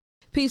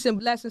Peace and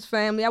blessings,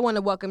 family. I want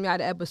to welcome y'all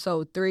to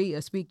episode 3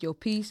 of Speak Your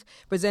Peace,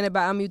 presented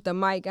by Unmute the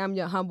Mic. I'm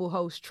your humble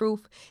host,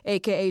 TrUth,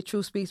 a.k.a.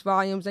 TrUth Speaks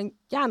Volumes, and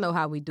y'all know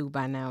how we do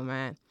by now,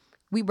 man.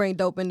 We bring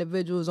dope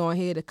individuals on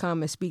here to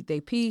come and speak their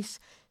piece,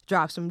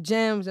 drop some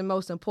gems, and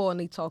most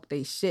importantly, talk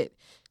their shit.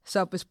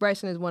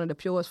 Self-expression is one of the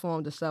purest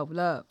forms of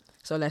self-love,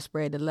 so let's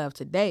spread the love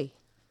today.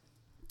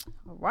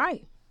 All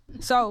right.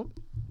 So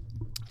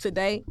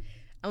today,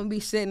 I'm going to be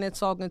sitting and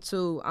talking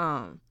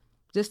to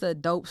just a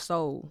dope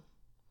soul.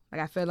 Like,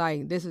 I feel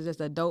like this is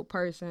just a dope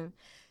person.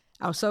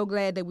 I'm so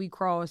glad that we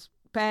crossed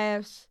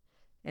paths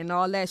and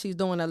all that. She's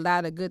doing a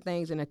lot of good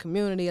things in the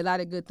community, a lot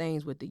of good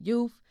things with the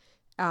youth,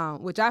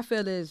 which I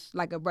feel is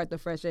like a breath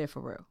of fresh air for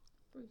real.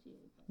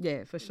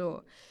 Yeah, for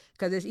sure.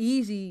 Because it's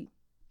easy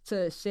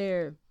to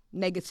share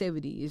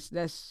negativity.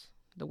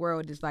 The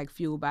world is like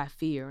fueled by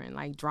fear and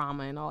like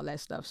drama and all that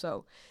stuff.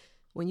 So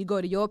when you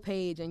go to your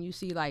page and you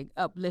see like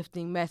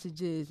uplifting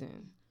messages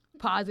and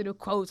positive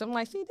quotes, I'm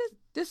like, see,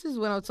 this is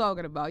what I'm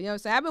talking about. You know what I'm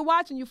saying? I've been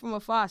watching you from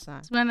afar, son.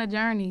 It's been a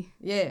journey.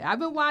 Yeah, I've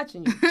been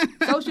watching you.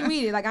 Social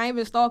media, like I ain't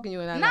been stalking you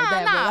and nothing like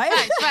that.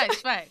 Nah, like,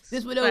 facts.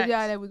 This for those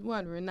y'all that was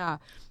wondering, nah.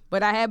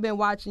 But I have been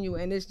watching you,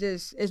 and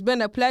it's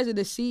been a pleasure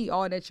to see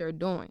all that you're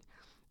doing.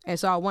 And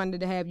so I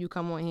wanted to have you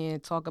come on here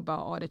and talk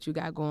about all that you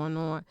got going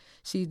on.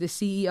 She's the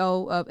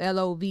CEO of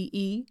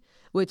LOVE,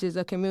 which is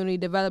a community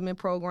development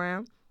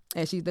program.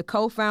 And she's the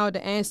co-founder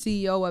and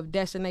CEO of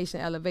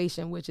Destination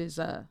Elevation, which is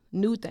a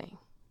new thing,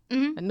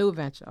 a new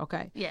venture,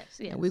 okay? Yes.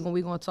 And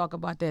we're gonna talk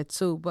about that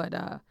too. But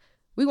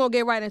we're going to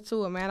get right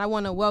into it, man. I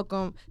want to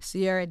welcome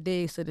Ciara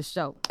Diggs to the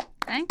show.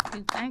 Thank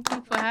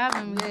you for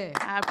having me. Yeah.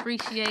 I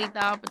appreciate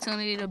the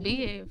opportunity to be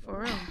here,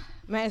 for real.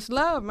 Man, it's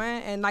love,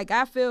 man. And like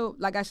I feel,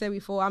 like I said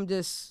before,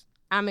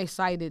 I'm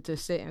excited to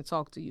sit and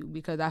talk to you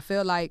because I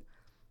feel like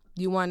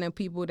you're one of them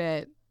people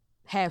that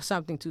have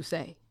something to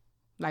say.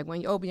 Like,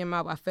 when you open your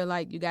mouth, I feel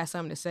like you got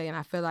something to say, and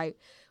I feel like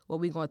what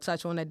we're going to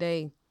touch on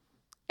today,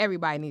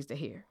 everybody needs to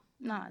hear.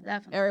 Nah,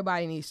 definitely.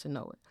 Everybody needs to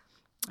know it.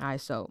 All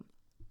right, so,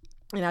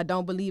 and I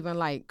don't believe in,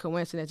 like,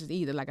 coincidences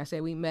either. Like I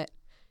said, we met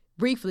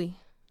briefly.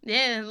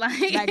 Yeah,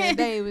 like. Back in the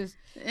day, it was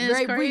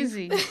very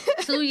crazy. brief.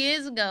 2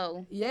 years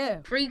ago. Yeah.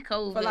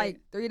 Pre-COVID. For,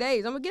 like, 3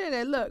 days. I'm going to get in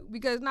that look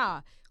because,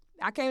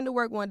 I came to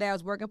work one day. I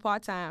was working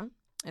part-time,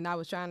 and I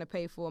was trying to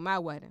pay for my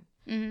wedding.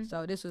 Mm-hmm.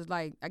 So this was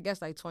like, I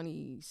guess like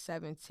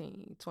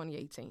 2017,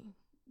 2018.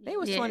 It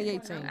was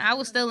 2018. I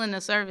was still in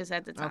the service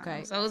at the time.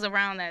 Okay. So it was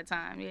around that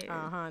time,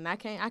 yeah. And I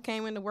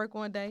came into work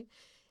one day,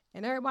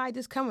 and everybody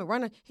just coming,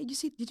 running. Hey,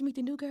 did you meet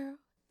the new girl?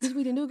 Did you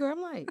meet the new girl?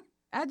 I'm like,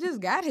 I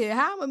just got here.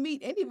 How am I going to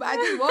meet anybody?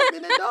 I just walked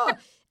in the door.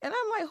 And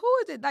I'm like, who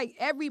is it? Like,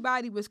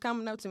 everybody was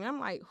coming up to me. I'm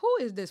like, who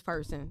is this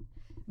person?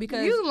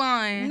 Because you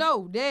lying.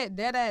 No, dead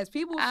ass.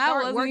 People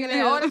start working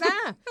there all the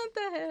time. What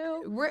the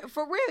hell?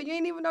 For real, you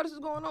ain't even know this is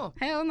going on.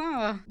 Hell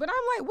no. But I'm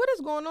like, what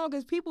is going on?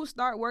 Because people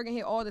start working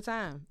here all the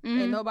time,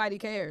 and nobody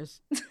cares.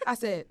 I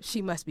said,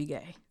 she must be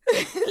gay.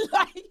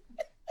 Like,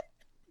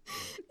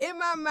 in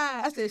my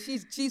mind, I said,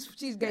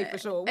 she's gay for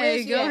sure. Where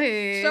hey, go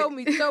ahead. Show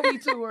me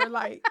to her.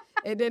 Like,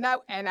 and then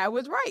I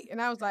was right,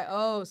 and I was like,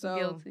 oh, so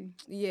guilty.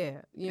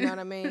 Yeah, you know what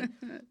I mean.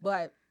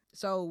 But.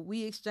 So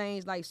we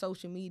exchanged like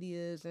social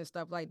medias and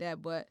stuff like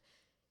that, but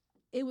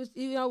it was,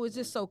 it was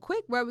just so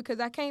quick, bro, because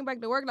I came back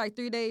to work like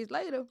 3 days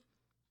later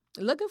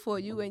looking for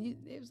you, and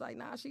it was like,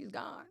 nah, she's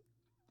gone.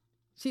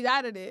 She's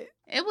out of there.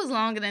 It was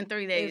longer than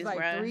 3 days, it was like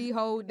bro. 3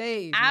 whole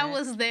days. I man.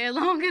 was there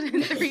longer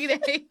than 3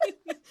 days.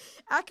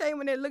 I came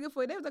in there looking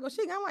for her. They was like, oh,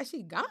 she gone. I'm like,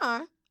 she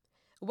gone?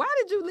 Why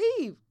did you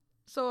leave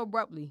so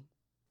abruptly?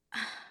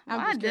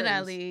 Why did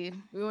I leave?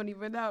 We don't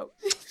even know.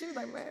 She was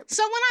like, man.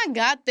 So when I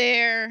got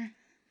there,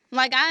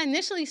 like, I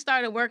initially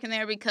started working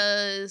there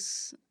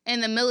because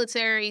in the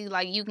military,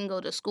 like, you can go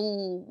to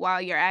school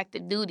while you're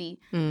active duty.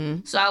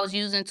 Mm-hmm. So I was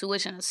using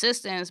tuition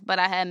assistance, but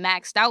I had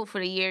maxed out for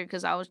the year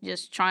because I was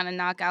just trying to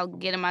knock out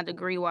getting my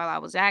degree while I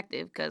was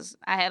active because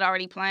I had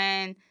already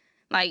planned,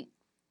 like,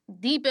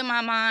 deep in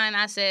my mind,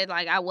 I said,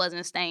 like, I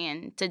wasn't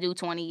staying to do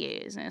 20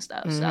 years and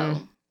stuff. Mm-hmm.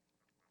 So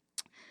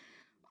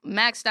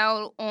maxed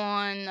out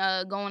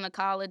on going to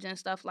college and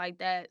stuff like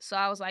that. So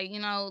I was like,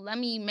 let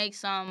me make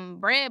some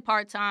bread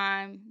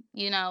part-time,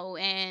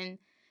 and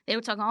they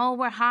were talking, oh,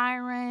 we're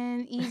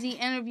hiring, easy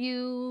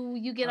interview,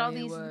 you get all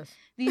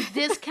these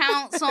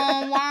discounts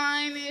on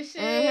wine and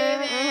shit.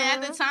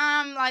 And at the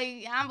time,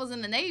 like, I was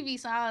in the Navy,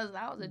 so I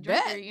was a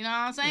drinker, you know what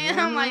I'm saying?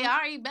 I'm like, I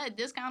already bet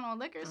discount on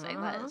liquor, say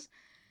less.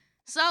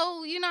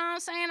 So, you know what I'm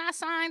saying, I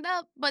signed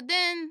up, but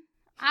then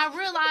I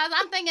realized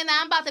I'm thinking that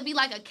I'm about to be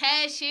like a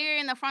cashier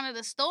in the front of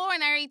the store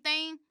and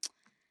everything.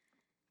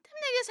 Them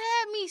niggas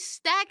had me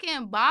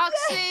stacking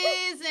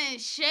boxes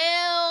and shelves.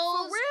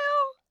 For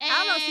real?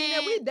 I don't see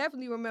that. We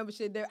definitely remember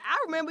shit there.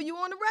 I remember you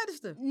on the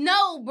register.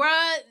 No, bruh.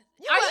 Are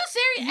you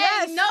serious?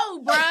 Yes. Hey,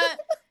 no, bruh.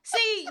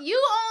 See,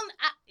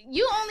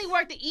 you only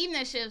work the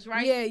evening shifts,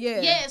 right? Yeah.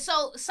 Yeah,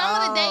 so some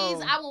of the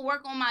days I will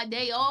work on my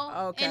day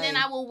off, and then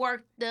I will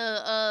work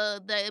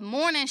the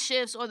morning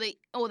shifts or the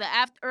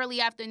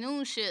early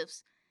afternoon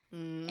shifts.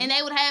 And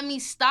they would have me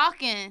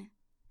stocking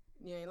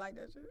You ain't like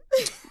that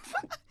shit?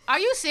 Are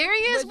you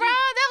serious, But bro?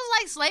 That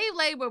was like slave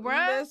labor,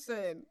 bro.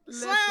 Listen.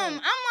 Slim, I'm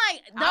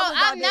like, dog, I was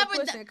I've out never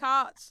there pushing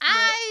carts.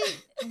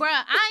 Bruh,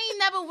 I ain't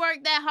never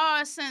worked that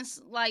hard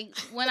since like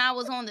when I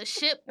was on the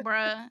ship,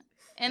 bruh.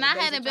 And I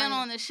hadn't been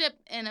on the ship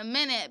in a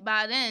minute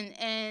by then,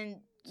 and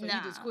so you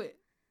just quit.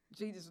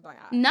 She just was like,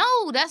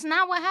 no, that's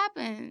not what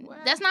happened.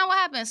 What? That's not what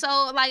happened.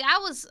 So like I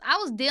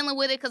was dealing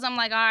with it because I'm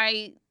like, all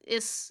right,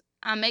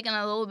 I'm making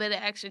a little bit of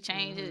extra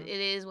change. Mm-hmm. It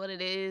is what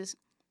it is.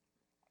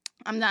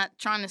 I'm not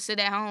trying to sit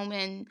at home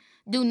and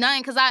do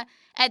nothing because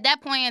at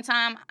that point in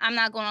time, I'm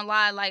not gonna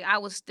lie, like I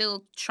was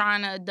still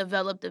trying to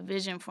develop the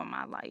vision for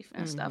my life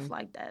and stuff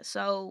like that.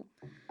 So,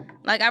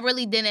 like I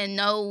really didn't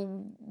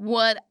know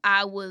what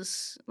I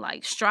was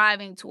like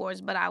striving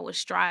towards, but I was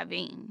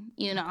striving.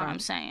 You know what I'm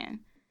saying?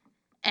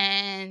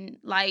 And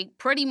like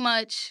pretty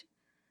much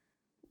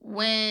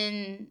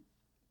when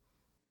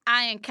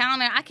I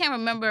can't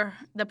remember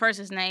the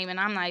person's name, and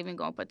I'm not even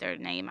gonna put their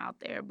name out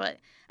there, but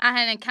I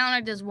had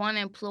encountered this one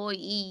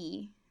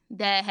employee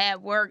that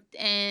had worked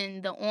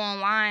in the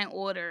online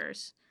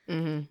orders,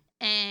 and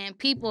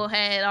people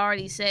had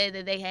already said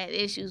that they had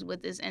issues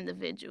with this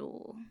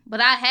individual, but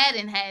I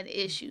hadn't had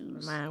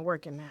issues. Mine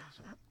working now.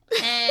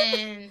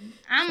 And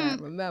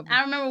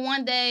I remember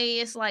one day,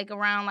 it's like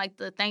around like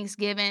the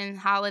Thanksgiving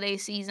holiday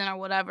season or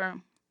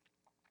whatever,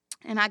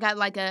 and I got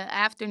like an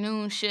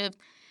afternoon shift,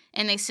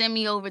 and they send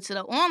me over to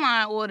the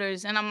online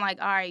orders, and I'm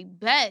like, all right,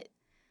 bet.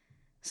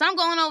 So I'm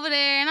going over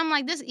there, and I'm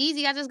like, this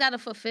easy. I just got to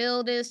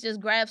fulfill this, just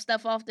grab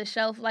stuff off the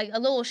shelf, like a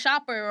little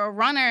shopper or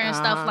runner and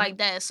stuff like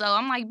that. So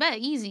I'm like, bet,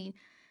 easy.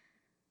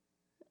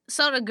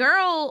 So the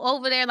girl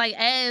over there, like,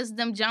 as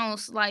them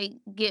Jones, like,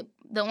 get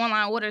the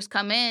online orders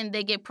come in,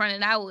 they get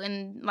printed out,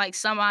 and, like,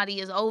 somebody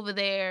is over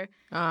there.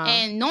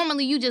 And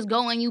normally you just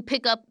go and you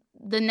pick up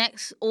the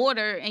next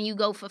order and you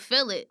go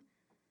fulfill it.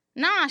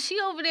 Nah, she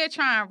over there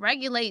trying to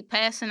regulate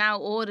passing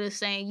out orders,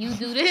 saying, you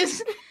do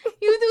this,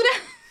 you do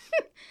that.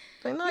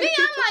 Me, I'm like, all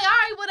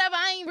right, whatever.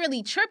 I ain't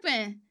really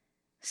tripping.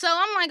 So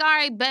I'm like, all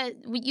right, bet,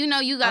 you know,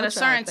 you got a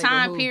certain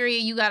time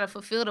period. You got to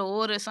fulfill the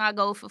order. So I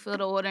go fulfill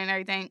the order and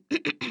everything.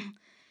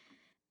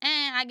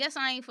 And I guess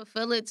I ain't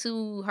fulfill it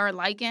to her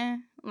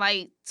liking,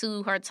 like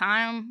to her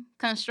time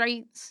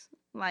constraints.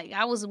 Like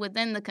I was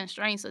within the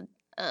constraints of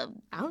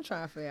I'm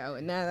trying to figure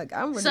out now. Like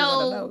I'm really want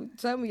to know.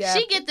 Tell me.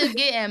 She get to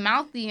getting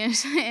mouthy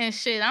and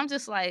shit. I'm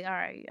just like, all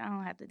right, I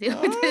don't have to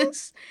deal with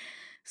this.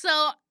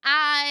 So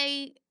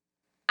I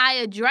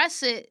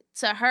address it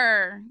to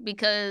her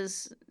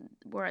because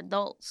we're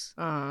adults.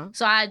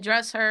 So I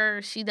address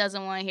her. She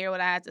doesn't want to hear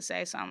what I have to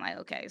say. So I'm like,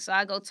 okay. So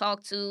I go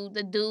talk to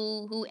the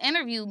dude who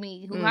interviewed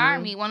me, who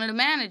hired me, one of the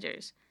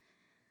managers.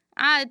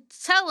 I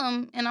tell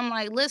him, and I'm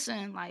like,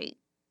 listen, like,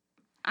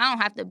 I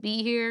don't have to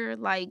be here.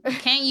 Like,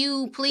 can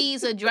you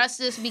please address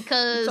this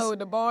because... So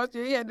the boss,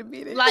 you had to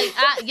be there. Like,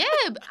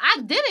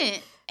 I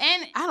didn't.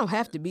 And I don't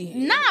have to be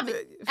here. Nah, but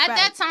at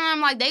that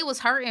time, like, they was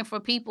hurting for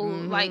people,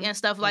 like, and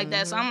stuff like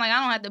that. So I'm like,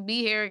 I don't have to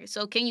be here.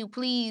 So can you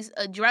please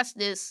address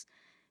this?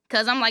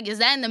 Because I'm like, is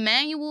that in the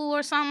manual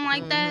or something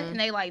like that? And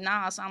they like,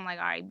 nah. So I'm like,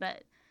 all right,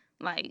 bet.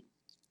 Like,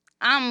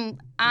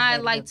 I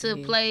like to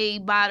play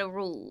by the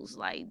rules.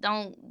 Like,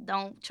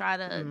 don't try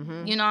to,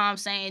 you know what I'm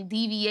saying,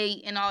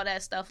 deviate and all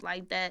that stuff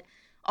like that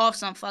off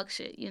some fuck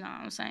shit. You know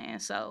what I'm saying?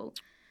 So,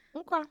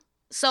 okay.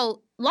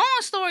 So, long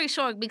story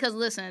short, because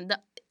listen,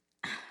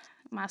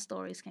 my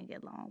stories can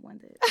get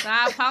long-winded. So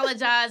I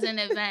apologize in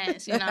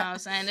advance. You know what I'm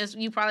saying?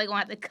 You probably gonna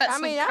have to cut.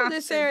 I'm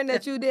just saying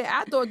that you did.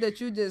 I thought that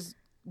you just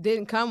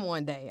didn't come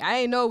one day. I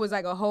didn't know it was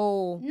like a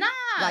whole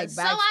like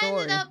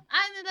backstory. So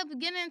I ended up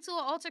getting into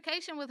an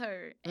altercation with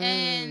her,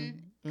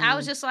 and I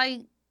was just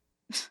like,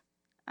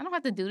 I don't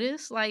have to do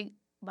this. Like,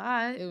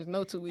 bye. It was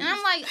no 2 weeks. And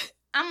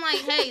I'm like,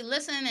 hey,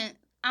 listen, and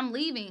I'm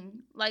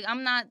leaving. Like,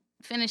 I'm not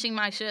finishing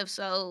my shift.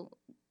 So,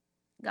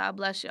 God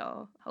bless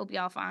y'all. Hope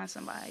y'all find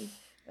somebody.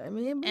 I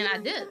mean, and I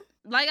did.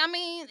 Like, I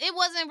mean, it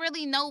wasn't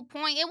really no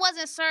point. It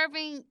wasn't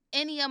serving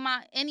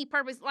any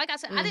purpose. Like I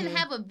said, I didn't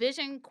have a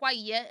vision quite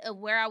yet of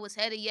where I was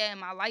headed yet in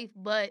my life,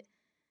 but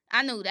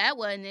I knew that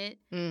wasn't it.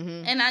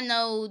 And I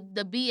know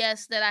the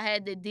BS that I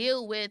had to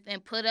deal with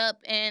and put up,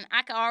 and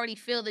I could already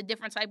feel the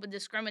different type of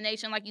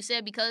discrimination, like you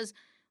said, because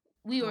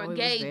we were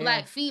gay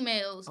black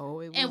females,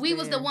 and we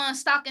was the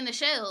ones stocking the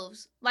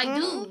shelves, like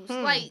dudes,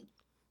 like.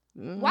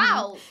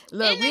 Wow.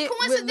 Isn't it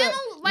coincidental?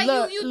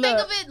 You think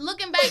of it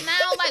looking back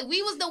now, like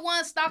we was the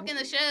ones stocking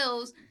the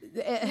shelves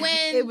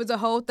when it was a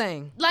whole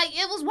thing. Like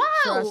it was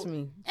wild. Trust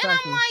me. And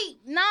I'm like,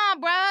 nah,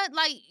 bruh.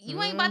 Like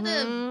you ain't about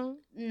to.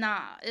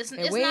 Nah, it's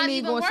not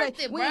even worth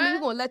it, bruh. We ain't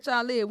even gonna let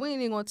y'all live. We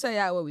ain't even gonna tell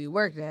y'all where we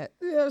worked at.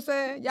 You know what I'm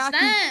saying? Y'all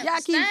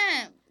keep.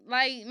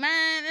 Like,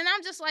 man, and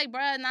I'm just like,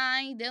 bruh, nah,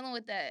 I ain't dealing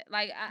with that.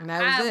 Like,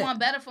 I want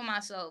better for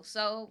myself.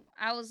 So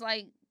I was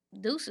like,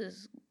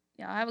 deuces.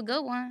 Y'all have a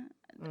good one.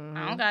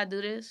 I don't gotta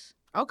do this.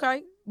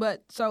 Okay,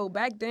 but so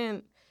back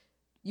then,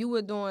 you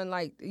were doing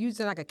you was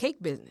in like a cake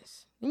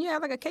business. Didn't you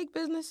have like a cake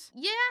business?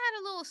 Yeah, I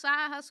had a little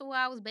side hustle where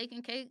I was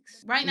baking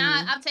cakes. Right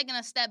now, I've taken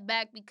a step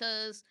back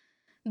because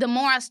the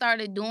more I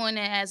started doing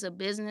it as a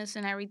business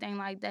and everything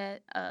like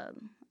that,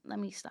 let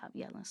me stop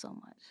yelling so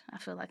much. I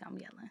feel like I'm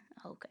yelling.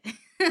 Okay.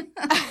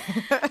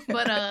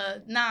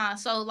 But nah,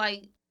 so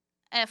like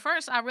at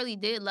first I really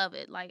did love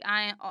it. Like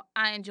I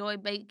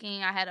enjoyed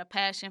baking. I had a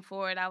passion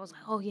for it. I was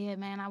like, "Oh yeah,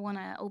 man, I want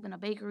to open a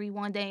bakery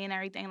one day and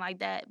everything like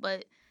that."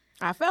 But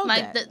I felt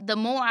like that. the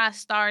more I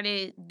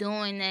started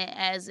doing it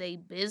as a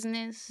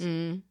business,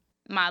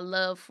 my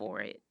love for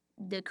it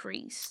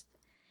decreased.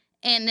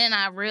 And then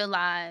I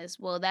realized,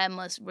 well, that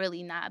must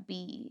really not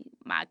be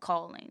my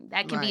calling.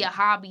 That can be a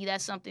hobby.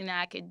 That's something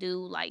that I could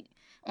do, like,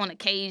 on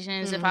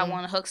occasions if I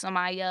want to hook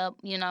somebody up,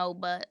 you know,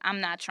 but I'm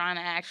not trying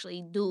to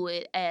actually do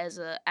it as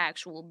an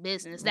actual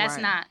business. That's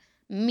not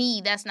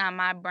me. That's not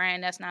my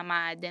brand. That's not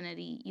my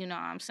identity. You know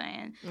what I'm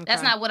saying? Okay.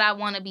 That's not what I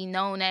want to be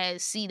known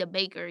as, C the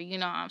Baker. You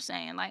know what I'm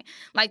saying? Like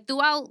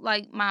throughout,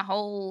 like, my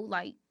whole,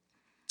 like,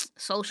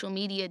 social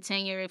media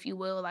tenure, if you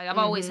will. Like, I've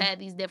always had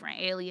these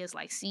different aliases,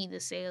 like C the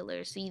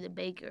Sailor, C the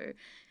Baker,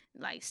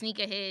 like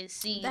Sneakerhead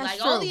C. That's like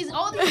true.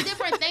 all these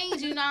different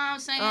things, you know what I'm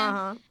saying?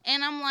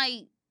 And I'm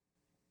like,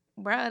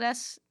 bruh,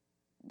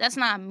 that's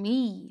not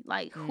me.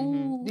 Like,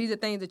 who? These are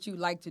things that you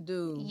like to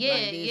do. Yeah,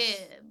 like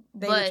things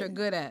that you're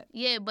good at.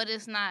 Yeah, but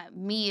it's not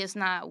me. It's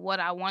not what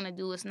I want to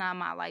do. It's not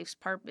my life's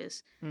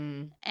purpose.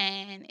 And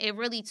it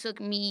really took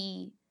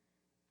me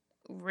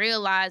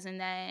realizing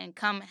that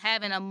and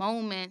having a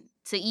moment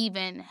to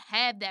even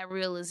have that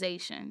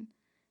realization,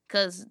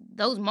 because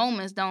those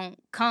moments don't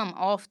come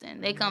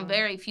often. They come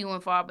very few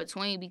and far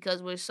between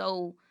because we're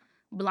so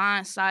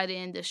blindsided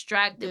and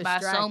distracted by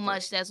so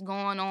much that's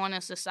going on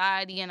in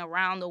society and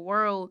around the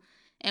world,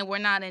 and we're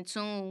not in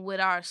tune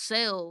with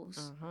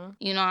ourselves.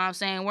 You know what I'm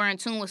saying? We're in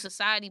tune with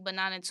society but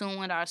not in tune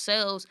with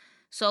ourselves.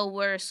 So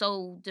we're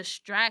so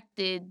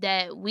distracted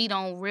that we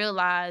don't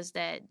realize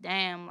that,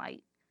 damn,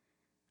 like,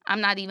 I'm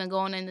not even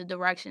going in the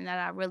direction that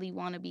I really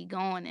want to be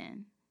going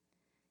in,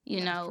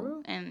 you know?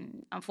 True.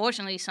 And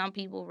unfortunately, some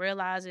people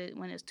realize it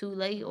when it's too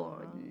late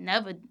or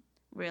never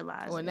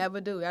realize it. Or never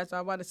do. That's what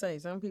I'm about to say.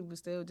 Some people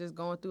still just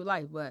going through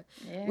life. But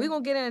we're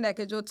going to get into that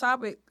because your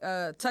topic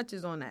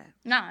touches on that.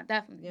 Nah,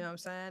 definitely. You know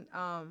what I'm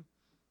saying?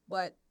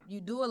 But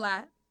you do a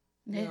lot.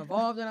 You're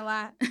involved in a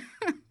lot.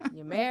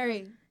 You're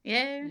married.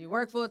 Yeah. You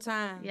work full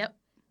time. Yep.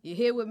 You're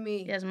here with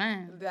me. Yes,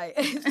 ma'am.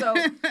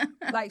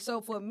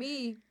 So for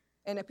me,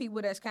 and the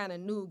people that's kind of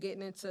new,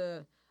 getting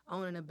into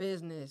owning a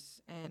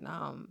business and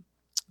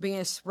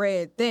being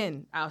spread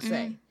thin, I'll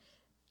say.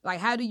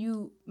 Like, how do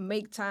you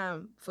make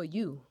time for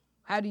you?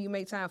 How do you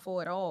make time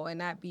for it all and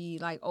not be,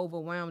 like,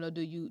 overwhelmed? Or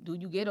do you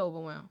get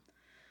overwhelmed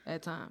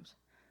at times?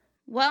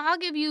 Well, I'll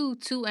give you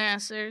two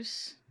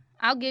answers.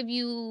 I'll give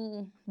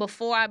you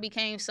before I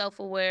became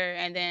self-aware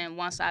and then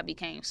once I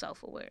became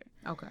self-aware.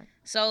 Okay.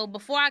 So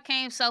before I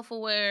became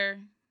self-aware,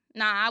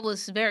 I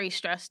was very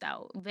stressed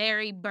out,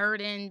 very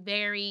burdened,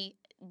 very,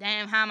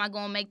 damn, how am I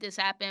going to make this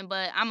happen?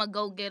 But I'm a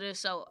go-getter,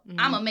 so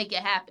I'm going to make it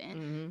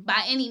happen.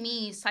 By any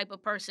means type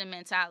of person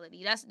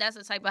mentality. That's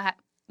the type of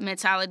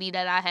mentality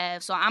that I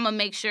have. So I'm going to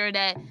make sure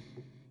that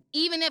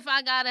even if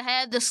I got to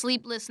have the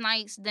sleepless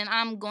nights, then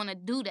I'm going to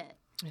do that.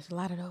 There's a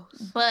lot of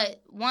those.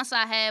 But once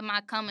I had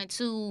my coming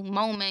to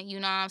moment, you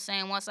know what I'm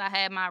saying? Once I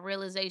had my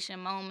realization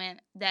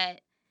moment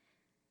that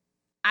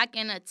I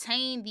can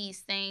attain these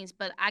things,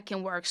 but I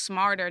can work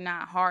smarter,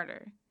 not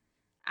harder.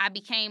 I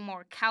became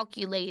more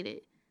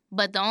calculated.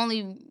 But the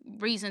only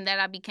reason that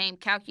I became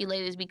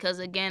calculated is because,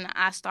 again,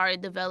 I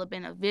started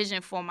developing a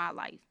vision for my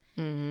life.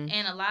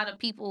 And a lot of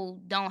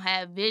people don't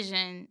have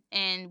vision.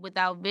 And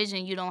without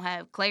vision, you don't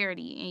have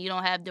clarity and you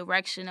don't have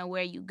direction of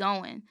where you're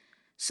going.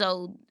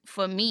 So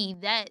for me,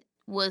 that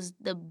was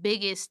the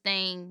biggest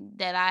thing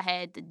that I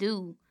had to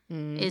do.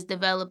 Is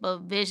develop a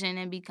vision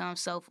and become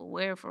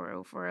self-aware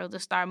for real, to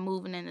start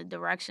moving in the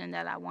direction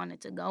that I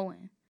wanted to go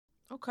in.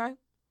 Okay.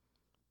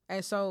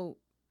 And so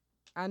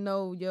I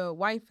know your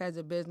wife has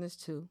a business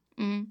too.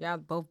 Y'all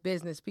both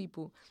business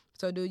people.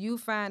 So do you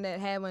find that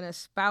having a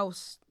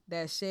spouse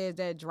that shares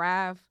that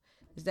drive,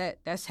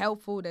 that's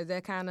helpful? Does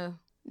that kind of...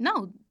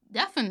 No,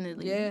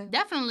 definitely. Yeah.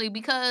 Definitely,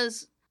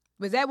 because...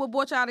 Was that what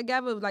brought y'all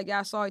together? Like,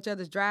 y'all saw each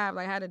other's drive?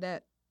 Like, how did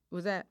that...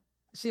 Was that...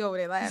 She over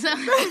there laughing.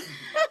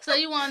 So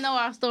you want to know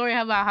our story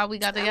about how we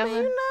got together?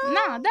 I mean,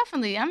 no,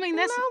 definitely. I mean,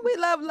 that's... we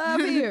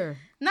love here.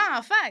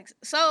 Facts.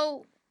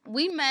 So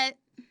we met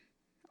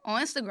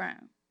on Instagram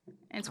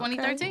in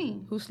 2013.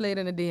 Okay. Who slid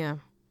in the DM?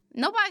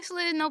 Nobody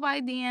slid,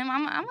 nobody DM.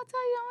 I'm gonna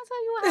tell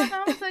you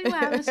what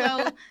happened.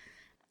 So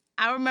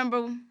I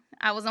remember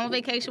I was on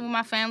vacation with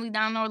my family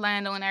down in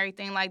Orlando and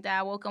everything like that.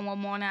 I woke up one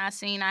morning, I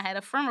had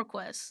a friend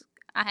request.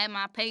 I had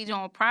my page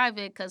on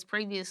private because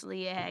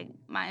previously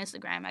my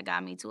Instagram had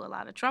got me to a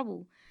lot of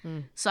trouble.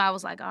 So I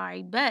was like, all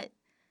right, bet.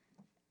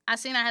 I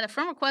had a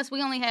friend request.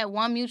 We only had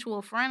one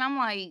mutual friend. I'm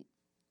like,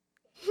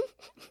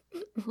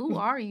 who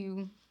are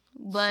you?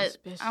 But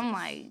suspicious. I'm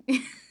like,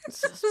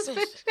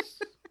 suspicious.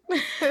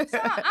 So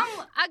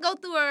I go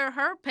through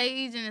her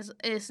page and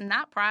it's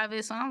not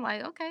private. So I'm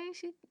like, okay,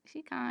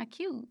 she kind of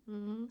cute.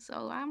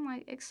 So I'm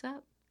like,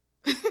 accept.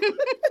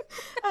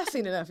 I've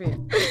seen enough here.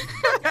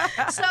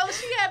 So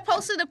she had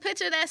posted a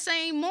picture that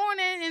same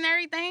morning and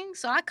everything.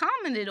 So I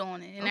commented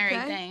on it and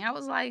everything. I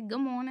was like, good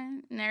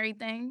morning and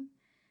everything.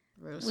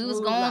 We was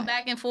going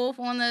back and forth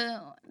on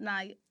the,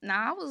 like,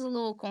 I was a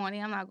little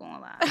corny. I'm not going to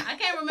lie. I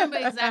can't remember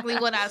exactly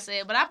what I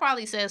said, but I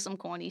probably said some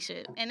corny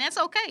shit. And that's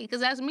okay,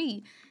 because that's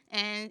me.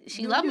 And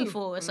she loved me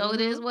for it, so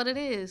it is what it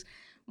is.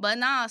 But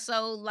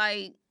so,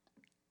 like,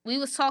 we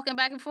was talking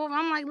back and forth.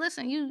 I'm like,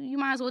 listen, you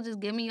might as well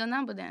just give me your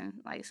number then,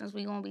 like, since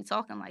we going to be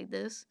talking like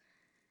this.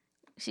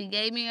 She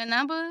gave me her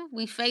number.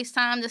 We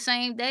FaceTimed the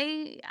same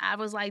day. I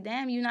was like,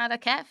 damn, you not a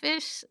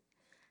catfish?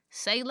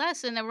 Say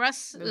less, and the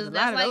rest is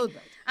that's like.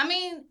 I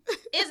mean,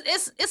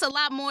 it's a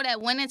lot more that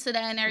went into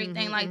that and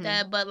everything like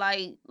that. But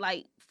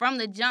like from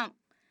the jump,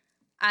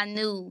 I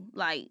knew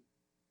like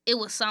it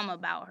was something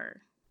about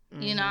her.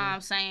 You know what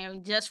I'm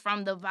saying? Just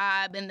from the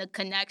vibe and the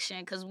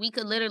connection, because we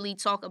could literally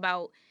talk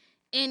about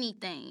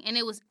anything, and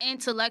it was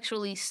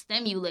intellectually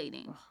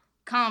stimulating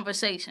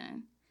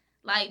conversation.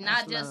 Like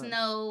not just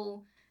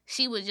know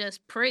she was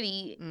just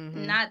pretty,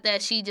 not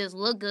that she just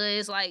looked good.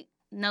 It's like.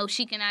 No,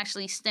 she can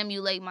actually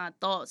stimulate my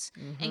thoughts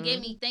and get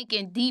me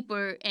thinking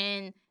deeper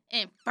and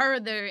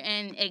further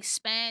and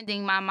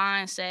expanding my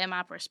mindset and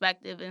my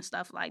perspective and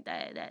stuff like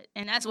that.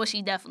 And that's what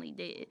she definitely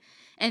did.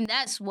 And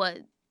that's what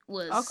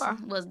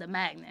was the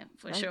magnet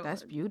for sure.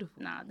 That's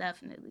beautiful. Nah,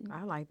 definitely.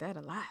 I like that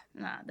a lot.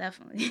 Nah,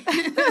 definitely.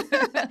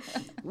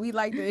 We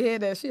like to hear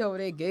that. She over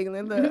there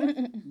giggling. Look,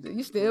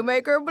 you still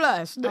make her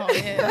blush. Oh,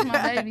 yeah, that's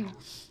my baby.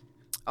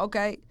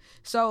 Okay,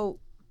 so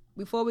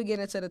before we get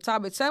into the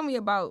topic, tell me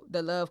about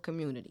the love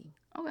community.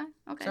 Okay.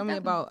 Tell me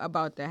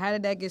about that. How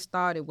did that get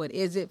started? What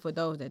is it for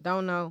those that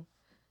don't know?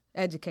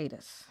 Educate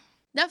us.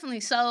 Definitely.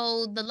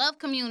 So the love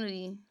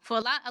community, for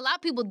a lot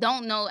of people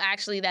don't know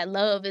actually that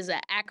love is an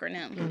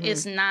acronym.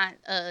 It's not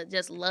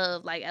just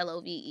love like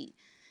LOVE.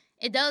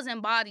 It does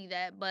embody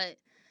that, but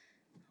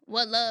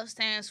what love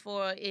stands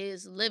for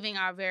is living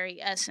our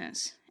very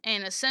essence.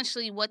 And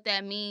essentially what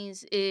that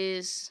means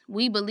is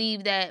we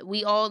believe that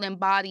we all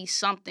embody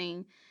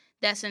something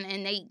that's an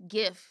innate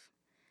gift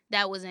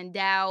that was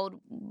endowed,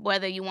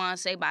 whether you want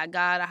to say by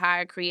God, a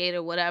higher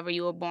creator, whatever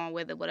you were born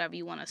with, or whatever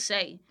you want to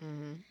say.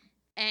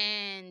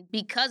 And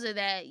because of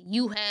that,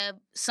 you have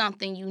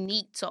something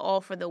unique to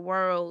offer the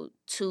world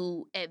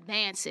to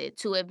advance it,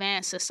 to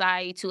advance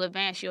society, to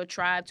advance your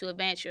tribe, to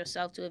advance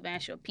yourself, to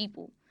advance your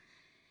people.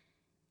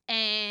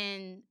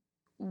 And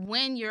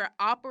when you're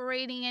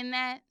operating in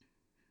that,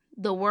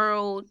 the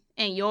world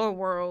and your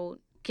world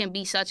can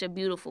be such a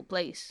beautiful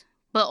place.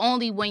 But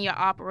only when you're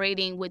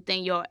operating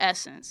within your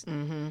essence.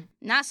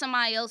 Not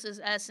somebody else's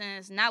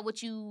essence, not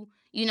what you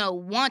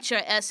want your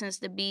essence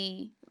to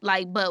be,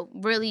 like, but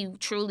really,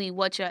 truly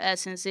what your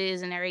essence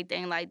is and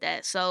everything like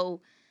that.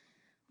 So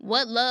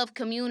what love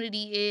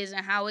community is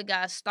and how it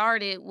got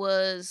started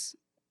was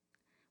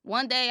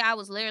one day I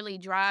was literally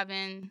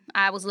driving.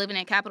 I was living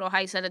in Capitol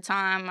Heights at the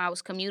time. I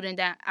was commuting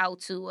out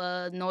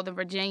to Northern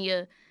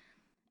Virginia.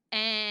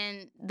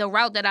 And the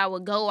route that I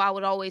would go, I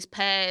would always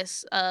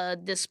pass, I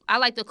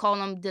like to call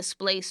them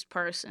displaced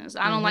persons.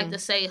 I don't like to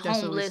say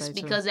homeless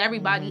because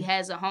everybody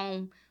has a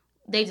home.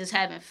 They just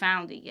haven't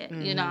found it yet.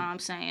 You know what I'm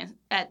saying?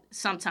 At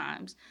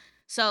sometimes.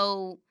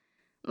 So,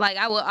 like,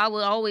 I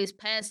would always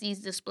pass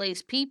these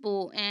displaced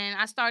people, and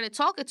I started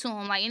talking to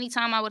them. Like,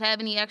 anytime I would have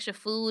any extra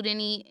food,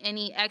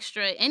 any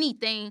extra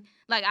anything,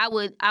 like, I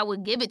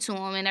would give it to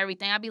them and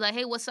everything. I'd be like,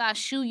 hey, what size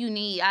shoe you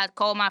need? I'd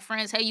call my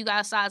friends, hey, you got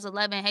a size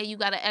 11. Hey, you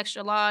got an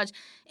extra large.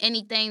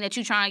 Anything that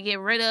you trying to get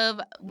rid of.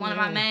 One of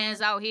my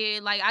mans out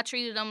here, like, I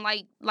treated them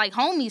like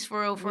homies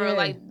for real,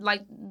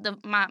 like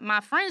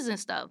my friends and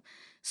stuff.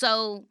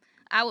 So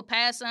I would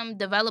pass them,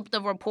 develop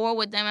the rapport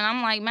with them, and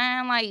I'm like,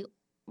 man, like,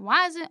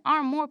 why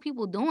aren't more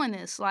people doing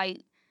this?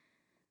 Like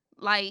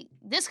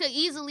this could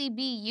easily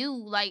be you.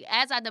 Like,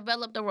 as I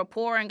developed a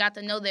rapport and got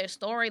to know their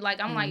story, like,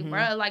 I'm like,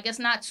 bruh, like, it's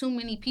not too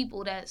many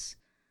people that's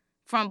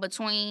from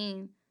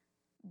between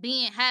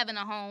having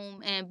a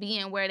home and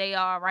being where they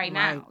are right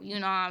now. You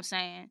know what I'm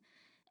saying?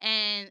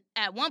 And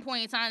at one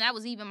point in time, that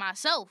was even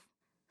myself.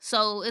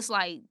 So it's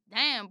like,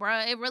 damn,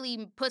 bruh, it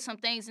really put some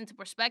things into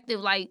perspective.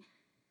 Like,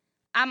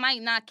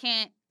 I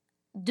can't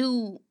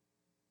do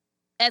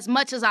as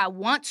much as I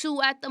want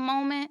to at the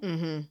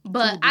moment,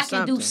 but I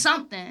can do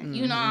something,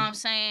 you know what I'm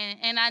saying?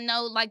 And I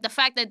know, like, the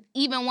fact that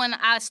even when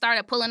I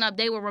started pulling up,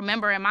 they were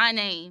remembering my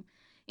name,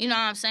 you know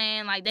what I'm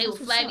saying? Like, they would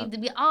flag me to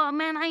be, oh,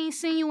 man, I ain't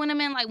seen you in a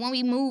minute. Like, when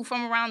we moved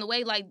from around the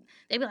way, like,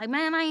 they be like,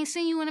 man, I ain't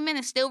seen you in a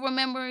minute. Still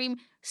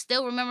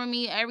remember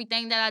me,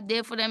 everything that I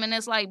did for them. And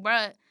it's like,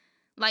 bruh,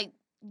 like,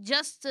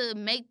 just to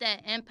make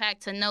that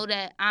impact, to know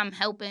that I'm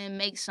helping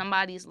make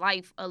somebody's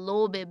life a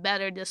little bit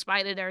better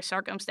despite of their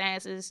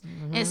circumstances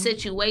and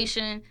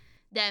situation,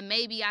 that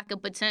maybe I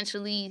could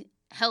potentially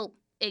help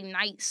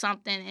ignite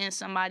something in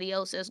somebody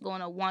else that's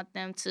going to want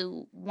them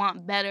to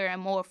want better and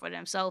more for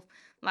themselves.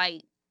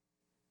 Like,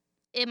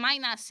 it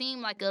might not seem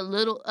like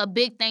a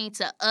big thing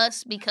to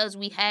us because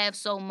we have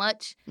so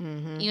much,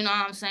 you know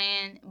what I'm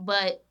saying?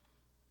 But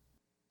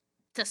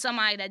to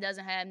somebody that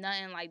doesn't have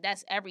nothing, like,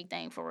 that's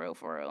everything for real,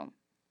 for real.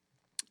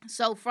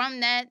 So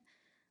from that,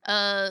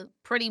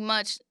 pretty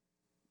much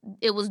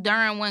it was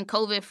during when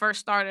COVID first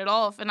started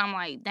off, and I'm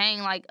like, dang,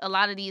 like, a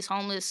lot of these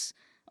homeless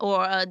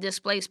or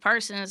displaced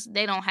persons,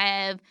 they don't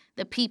have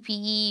the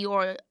PPE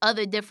or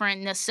other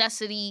different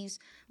necessities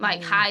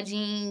like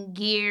hygiene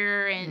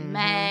gear and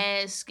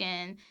mask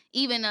and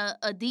even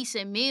a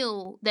decent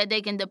meal that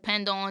they can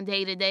depend on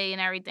day to day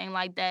and everything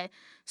like that.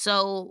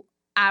 So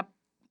I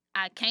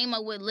came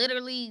up with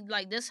literally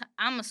like this.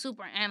 I'm a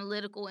super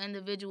analytical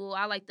individual.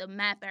 I like to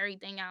map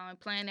everything out and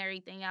plan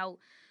everything out.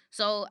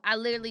 So I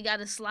literally got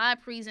a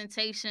slide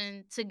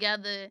presentation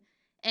together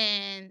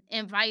and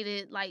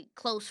invited like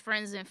close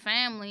friends and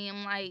family.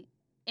 And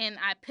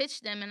I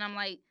pitched them and I'm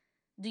like,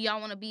 do y'all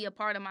want to be a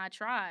part of my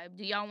tribe?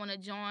 Do y'all want to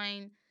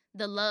join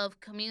the Love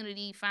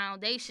Community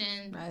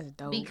Foundation? That's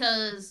dope.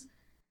 Because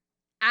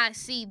I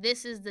see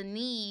this is the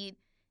need,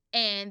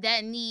 and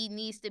that need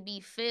needs to be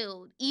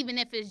filled, even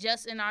if it's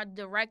just in our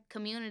direct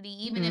community,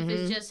 even if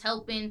it's just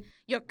helping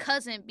your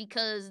cousin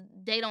because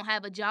they don't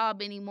have a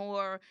job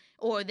anymore,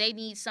 or they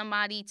need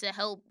somebody to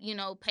help,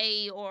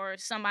 pay, or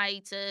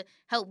somebody to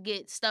help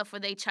get stuff for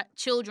their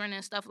children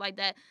and stuff like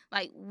that.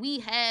 Like, we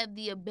have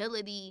the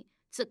ability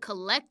to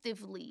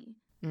collectively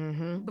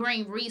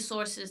bring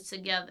resources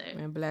together.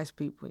 And bless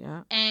people,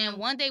 yeah. And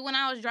one day when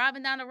I was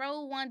driving down the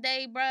road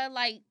bruh,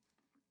 like,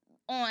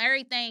 on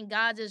everything,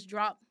 God just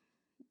dropped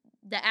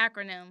the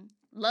acronym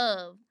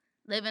LOVE,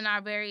 living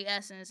our very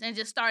essence, and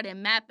just started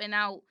mapping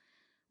out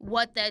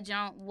what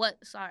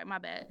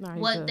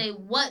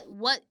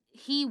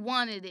he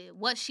wanted it,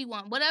 what she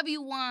wanted, whatever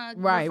you want,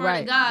 refer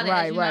to God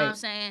as, you know what I'm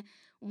saying,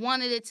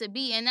 wanted it to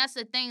be. And that's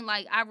the thing,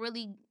 like, I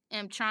really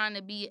am trying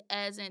to be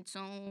as in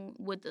tune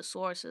with the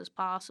source as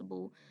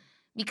possible,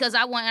 because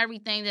I want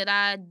everything that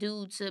I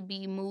do to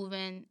be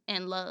moving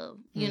in love,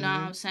 you know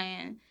what I'm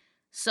saying?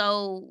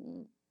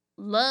 So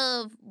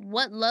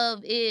what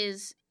Love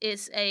is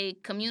a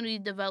community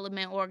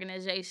development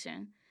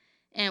organization.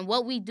 And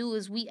what we do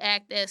is we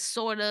act as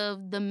sort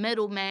of the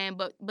middleman,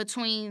 but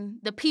between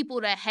the people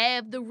that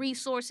have the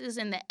resources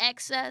and the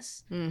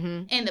access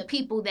and the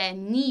people that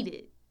need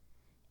it.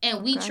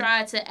 And we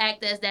try to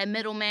act as that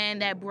middleman,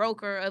 that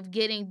broker of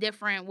getting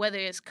different, whether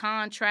it's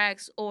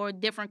contracts or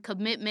different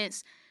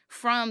commitments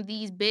from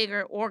these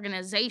bigger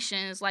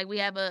organizations. Like, we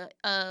have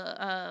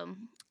a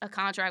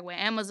contract with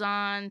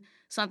Amazon,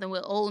 something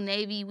with Old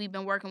Navy. We've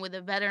been working with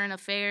the Veteran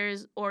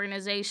Affairs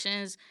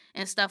organizations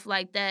and stuff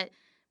like that,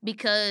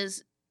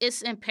 because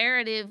it's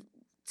imperative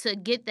to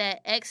get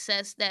that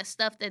excess, that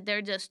stuff that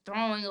they're just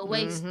throwing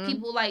away.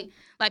 People like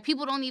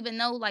people don't even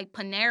know, like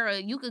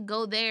Panera, you could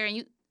go there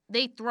and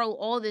they throw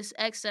all this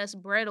excess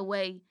bread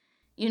away,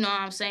 you know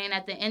what I'm saying,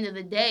 at the end of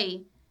the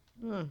day.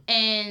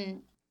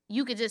 And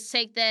you could just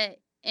take that,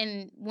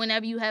 and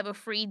whenever you have a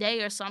free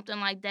day or something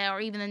like that,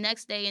 or even the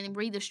next day, and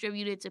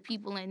redistribute it to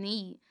people in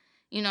need.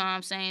 You know what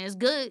I'm saying? It's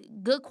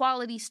good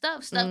quality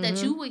stuff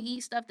that you would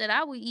eat, stuff that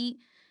I would eat,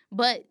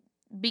 but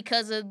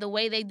because of the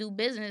way they do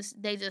business,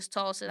 they just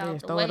toss it out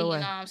the way, you know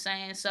what I'm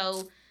saying?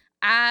 So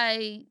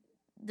I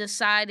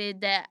decided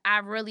that I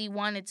really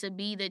wanted to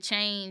be the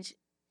change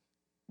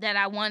that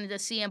I wanted to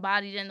see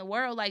embodied in the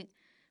world. Like,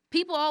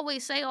 people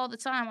always say all the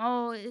time,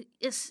 oh,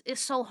 it's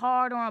so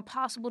hard or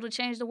impossible to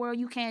change the world,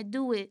 you can't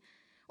do it.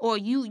 Or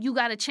you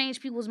got to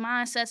change people's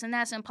mindsets, and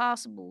that's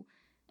impossible.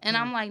 And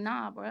I'm like,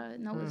 nah, bro,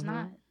 no, it's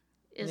not.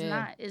 It's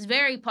not. It's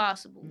very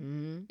possible.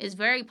 It's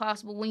very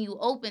possible when you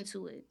open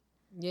to it.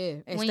 Yeah,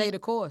 and stay the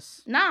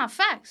course. Nah,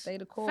 facts. Stay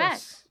the course.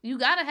 Facts. You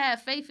got to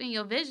have faith in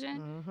your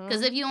vision,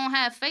 because if you don't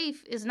have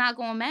faith, it's not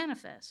going to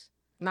manifest.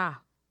 Nah.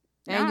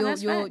 And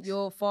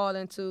you'll fall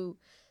into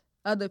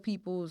other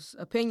people's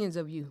opinions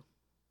of you.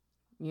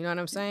 You know what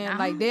I'm saying? Nah.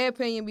 Like, their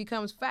opinion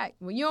becomes fact.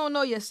 When you don't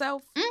know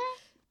yourself,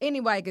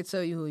 anybody can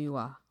tell you who you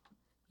are.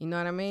 You know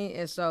what I mean?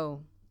 And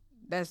so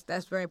that's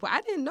very important.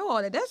 I didn't know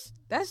all that.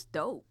 That's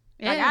dope.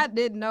 Yeah. Like, I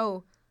didn't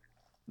know,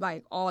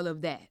 like, all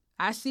of that.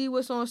 I see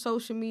what's on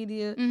social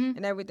media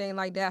and everything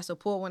like that. I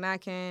support when I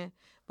can,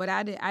 but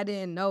I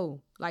didn't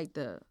know, like,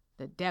 the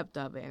depth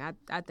of it. And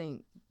I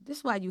think this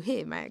is why you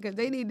hit, man, because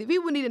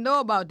people need to know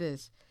about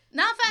this.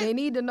 They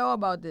need to know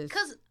about this.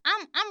 Because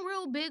I'm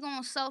real big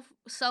on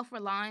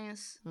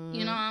self-reliance.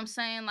 You know what I'm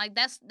saying? Like,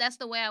 that's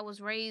the way I was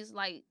raised.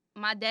 Like,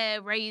 my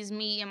dad raised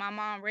me and my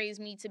mom raised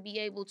me to be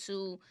able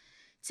to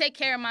take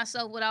care of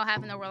myself without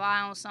having to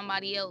rely on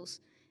somebody else.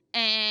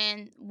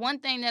 And one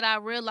thing that I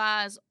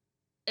realized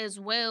as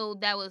well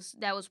that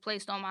was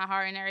placed on my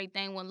heart and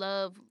everything when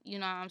love, you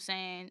know what I'm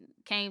saying,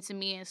 came to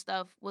me and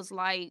stuff, was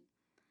like,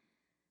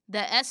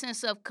 the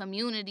essence of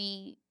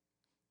community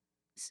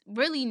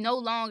really no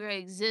longer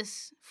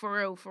exists for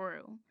real.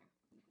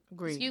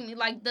 Agreed. Excuse me.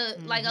 Like,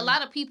 like, a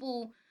lot of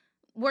people,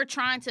 we're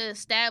trying to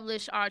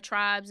establish our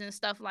tribes and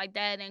stuff like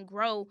that and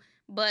grow,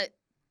 but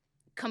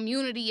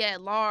community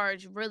at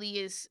large really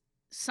is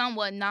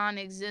somewhat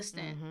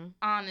non-existent,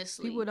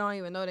 honestly. People don't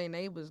even know their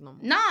neighbors no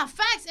more. Nah,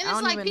 facts. And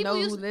it's like people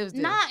know who lives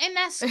there. Nah, and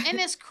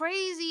it's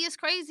crazy. It's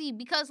crazy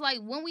because, like,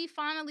 when we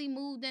finally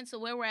moved into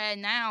where we're at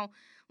now,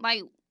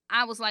 like,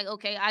 I was like,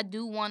 okay, I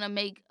do want to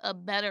make a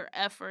better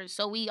effort.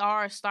 So we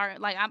are starting.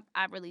 Like,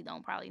 I really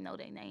don't probably know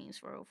their names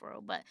for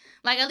real. But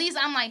like, at least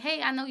I'm like,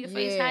 hey, I know your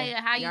face.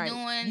 How you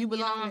doing? You know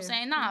belong what I'm there.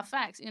 saying? Nah,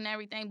 facts and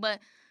everything. But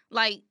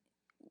like,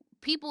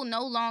 people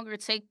no longer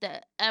take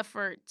the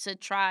effort to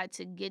try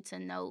to get to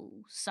know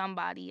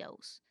somebody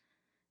else,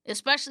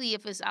 especially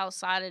if it's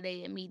outside of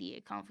their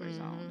immediate comfort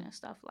zone and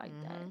stuff like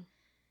that.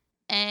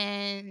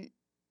 And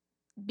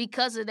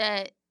because of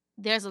that,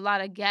 there's a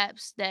lot of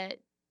gaps that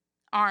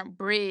aren't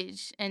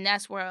bridged, and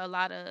that's where a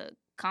lot of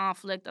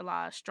conflict, a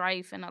lot of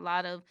strife, and a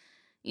lot of,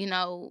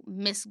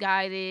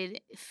 misguided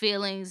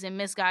feelings and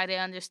misguided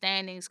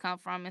understandings come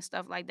from and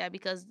stuff like that,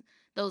 because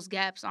those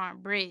gaps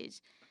aren't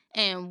bridged.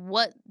 And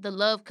what the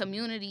love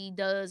community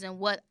does and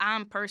what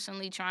I'm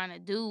personally trying to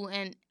do,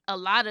 and a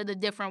lot of the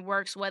different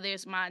works, whether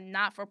it's my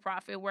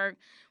not-for-profit work,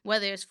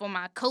 whether it's for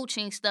my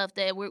coaching stuff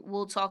that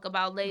we'll talk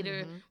about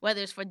later,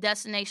 whether it's for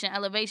Destination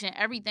Elevation,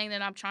 everything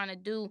that I'm trying to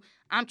do,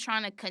 I'm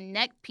trying to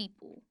connect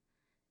people.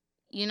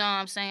 You know what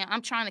I'm saying?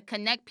 I'm trying to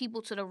connect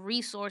people to the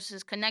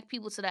resources, connect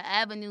people to the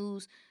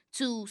avenues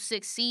to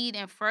succeed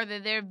and further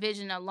their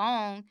vision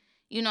along.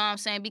 You know what I'm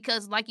saying?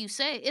 Because like you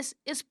said,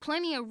 it's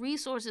plenty of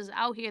resources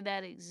out here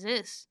that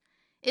exist.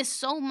 It's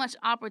so much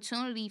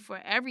opportunity for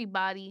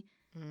everybody.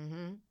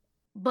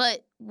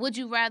 But would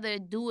you rather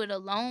do it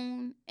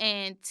alone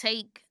and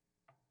take,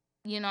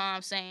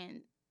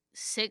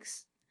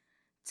 6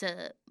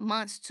 to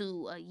months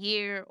to a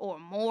year or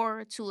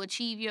more to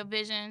achieve your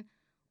vision,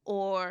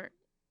 or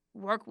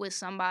work with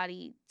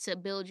somebody to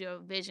build your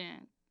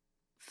vision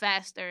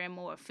faster and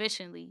more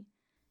efficiently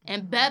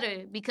and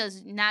better,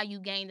 because now you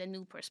gained a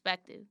new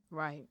perspective.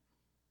 Right.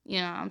 You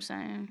know what I'm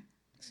saying?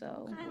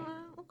 So.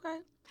 Okay.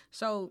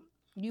 So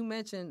you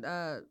mentioned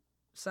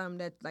something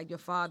that like your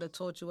father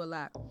taught you a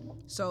lot.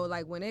 So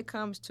like when it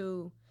comes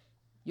to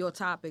your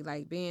topic,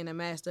 like being a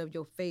master of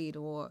your fate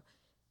or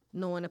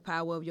knowing the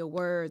power of your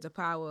words, the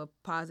power of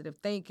positive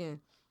thinking,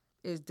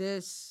 is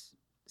this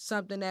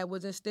something that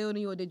was instilled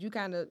in you, or did you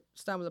kind of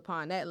stumble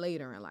upon that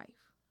later in life?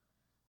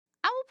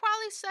 I would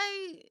probably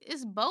say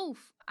it's both.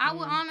 I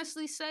would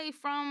honestly say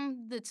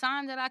from the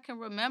time that I can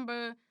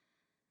remember,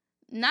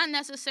 not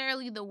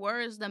necessarily the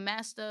words, the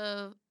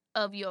master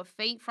of your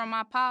fate from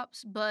my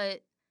pops,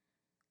 but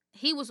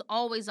he was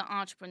always an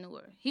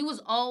entrepreneur. He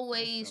was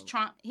always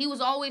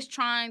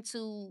trying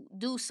to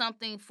do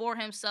something for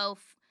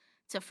himself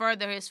to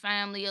further his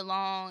family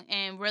along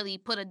and really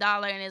put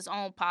 $1 in his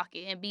own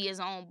pocket and be his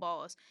own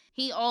boss.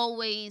 He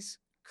always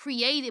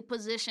created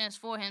positions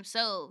for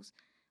himself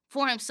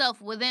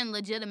within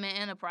legitimate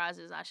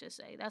enterprises, I should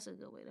say. That's a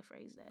good way to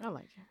phrase that. I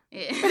like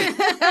it.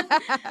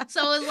 Yeah.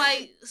 So it's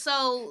like,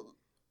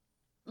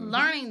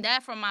 learning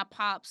that from my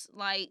pops,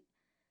 like,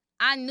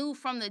 I knew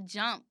from the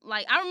jump.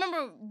 Like, I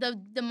remember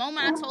the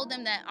moment I told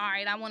them that, all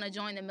right, I want to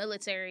join the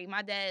military,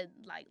 my dad,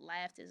 like,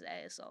 laughed his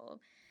ass off.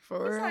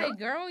 He's like,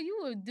 girl,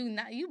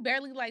 you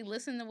barely, like,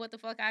 listen to what the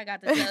fuck I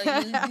got to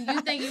tell you. Do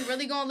you think you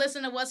really gonna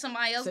listen to what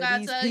somebody else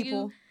got to tell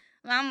you?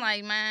 And I'm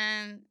like,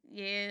 man,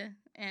 yeah.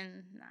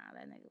 And nah,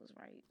 that nigga was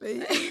right.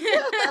 Like,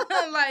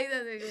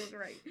 that nigga was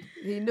right.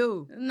 He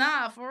knew.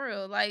 Nah, for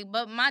real. Like,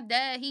 but my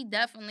dad, he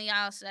definitely,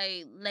 I'll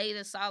say, laid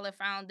a solid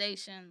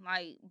foundation.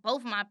 Like,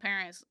 both my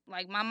parents,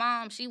 like, my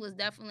mom, she was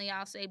definitely,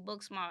 I'll say,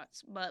 book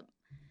smarts, but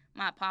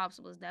my pops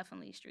was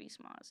definitely street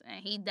smarts.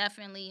 And he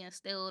definitely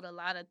instilled a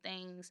lot of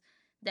things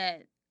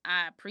that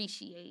I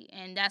appreciate.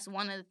 And that's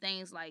one of the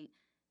things, like,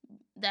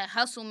 that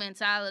hustle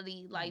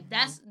mentality, like,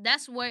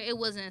 that's where it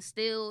was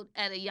instilled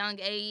at a young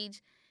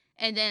age.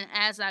 And then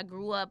as I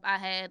grew up, I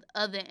had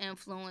other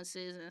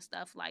influences and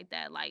stuff like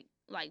that, like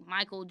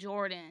Michael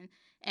Jordan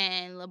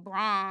and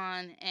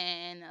LeBron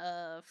and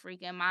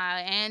freaking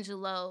Maya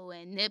Angelou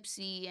and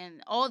Nipsey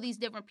and all these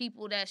different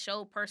people that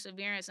showed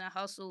perseverance and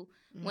hustle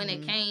when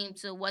it came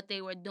to what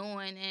they were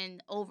doing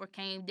and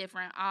overcame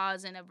different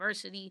odds and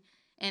adversity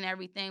and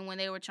everything when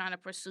they were trying to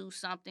pursue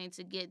something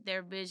to get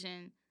their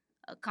vision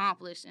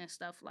accomplished and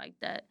stuff like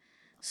that.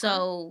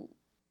 So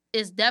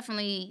it's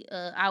definitely,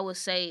 I would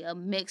say, a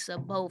mix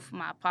of both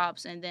my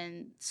pops and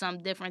then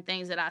some different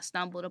things that I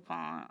stumbled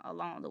upon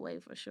along the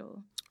way, for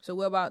sure. So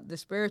what about the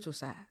spiritual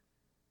side?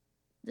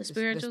 The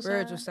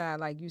spiritual side,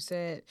 like you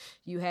said,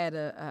 you had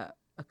a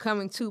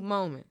coming to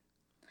moment,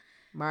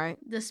 right?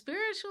 The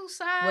spiritual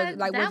side,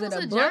 was it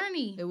a book?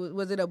 Journey.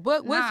 Was it a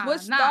book? What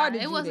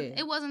started you there?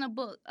 It wasn't a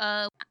book.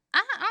 I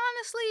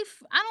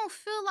honestly, I don't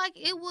feel like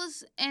it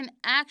was an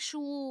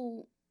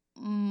actual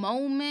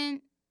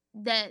moment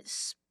that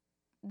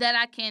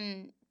I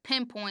can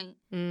pinpoint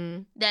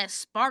that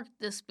sparked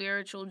the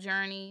spiritual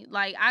journey.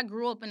 Like, I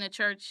grew up in the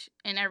church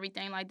and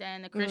everything like that,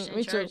 in the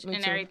Christian church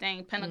and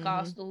everything,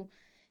 Pentecostal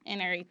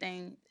and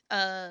everything,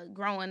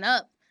 growing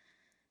up.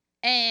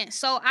 And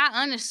so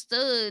I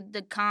understood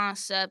the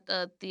concept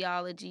of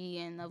theology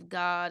and of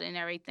God and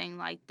everything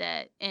like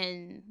that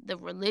in the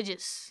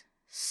religious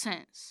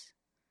sense.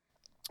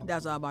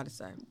 That's all I'm about to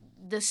say.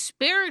 The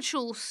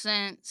spiritual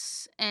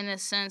sense, in a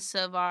sense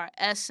of our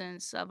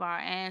essence, of our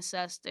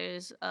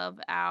ancestors, of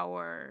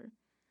our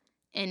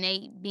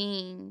innate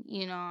being,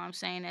 you know what I'm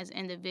saying, as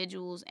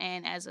individuals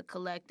and as a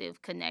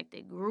collective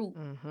connected group.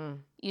 Mm-hmm.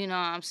 You know what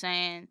I'm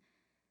saying?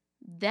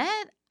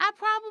 That I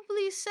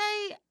probably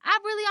say, I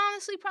really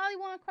honestly probably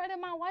want to credit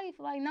my wife.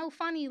 Like, no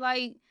funny,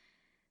 like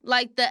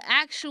the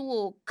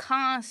actual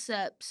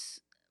concepts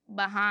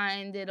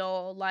behind it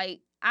all.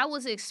 Like, I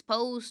was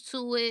exposed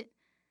to it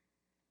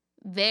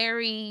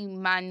very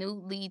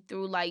minutely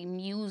through like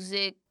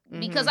music,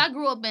 because I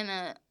grew up in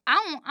a,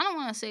 I don't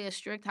want to say a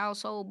strict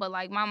household, but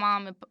like my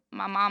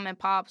mom and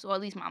pops, or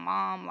at least my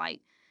mom,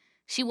 like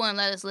she wouldn't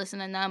let us listen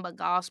to nothing but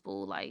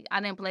gospel. Like,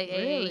 I didn't play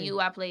Really?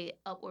 AAU, I played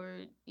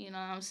Upward. You know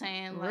what I'm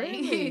saying? Like,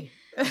 Really?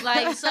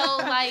 like, so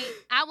like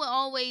I would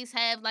always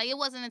have, like, it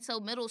wasn't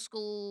until middle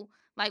school,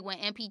 like when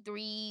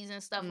MP3s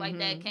and stuff like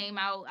that came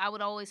out, I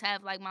would always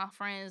have like my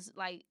friends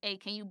like, hey,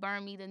 can you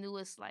burn me the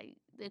newest, like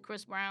the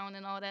Chris Brown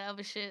and all that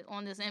other shit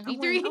on this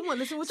MP3? I want to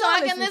listen what so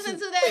y'all I can listen to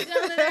that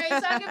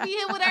junk, so I can be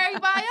hit with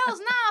everybody else.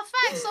 Nah,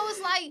 facts. So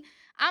it's like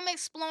I'm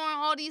exploring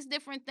all these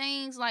different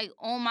things like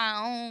on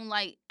my own,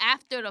 like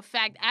after the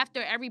fact,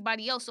 after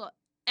everybody else. So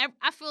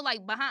I feel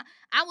like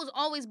I was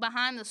always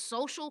behind the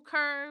social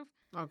curve.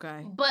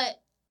 Okay. But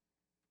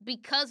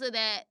because of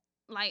that,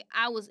 like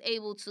I was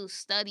able to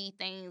study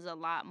things a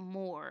lot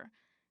more,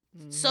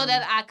 so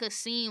that I could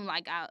seem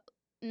like I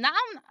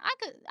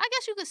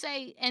guess you could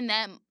say in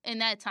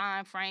that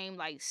time frame,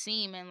 like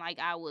seeming like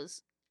I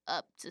was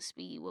up to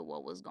speed with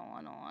what was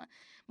going on.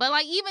 But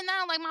like even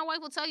now, like my wife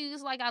will tell you,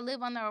 it's like I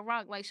live under a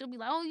rock. Like she'll be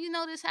like, "Oh, you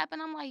know this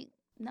happened." I'm like,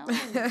 "No,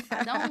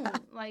 I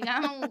don't. Like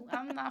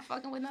I'm not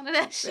fucking with none of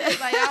that shit.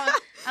 Like I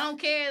don't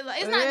care.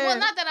 Like, it's not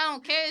not that I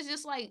don't care. It's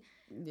just like,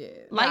 yeah,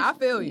 like, I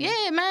feel you.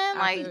 Yeah, man.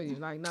 Like, I feel you.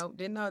 Like, no,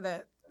 didn't know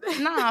that.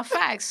 Nah,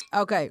 facts.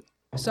 Okay,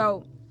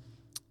 so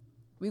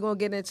we're going to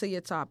get into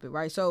your topic,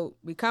 right? So,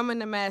 becoming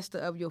the master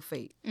of your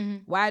fate. Mm-hmm.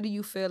 Why do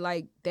you feel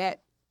like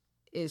that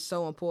is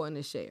so important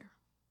to share?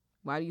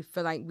 Why do you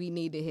feel like we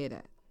need to hear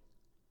that?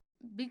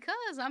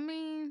 Because, I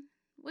mean,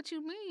 what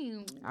you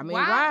mean? I mean,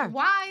 why?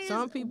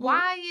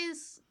 Why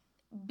is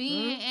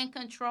being in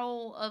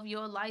control of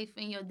your life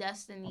and your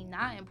destiny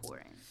not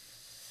important?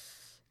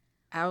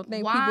 I don't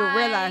think people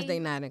realize they're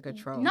not in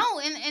control. No,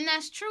 and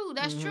that's true.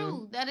 That's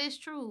true. That is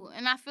true.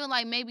 And I feel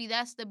like maybe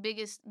that's the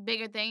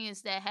bigger thing,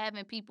 is that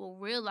having people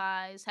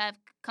have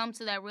come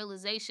to that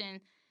realization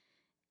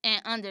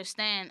and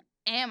understand,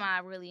 am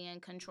I really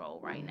in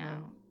control right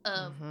now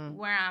of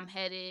where I'm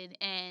headed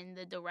and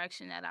the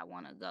direction that I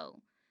want to go?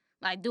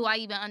 Like, do I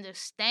even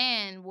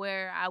understand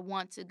where I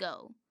want to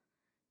go?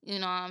 You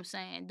know what I'm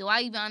saying? Do I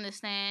even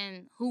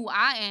understand who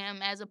I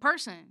am as a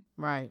person?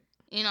 Right.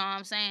 You know what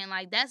I'm saying?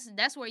 Like,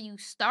 that's where you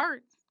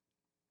start.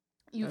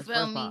 You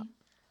feel me?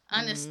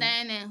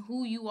 Understanding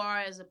who you are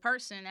as a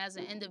person, as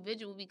an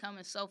individual,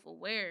 becoming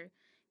self-aware,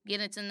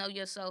 getting to know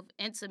yourself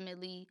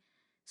intimately,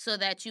 so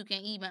that you can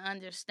even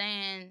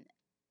understand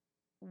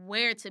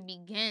where to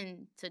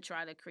begin to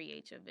try to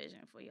create your vision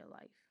for your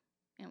life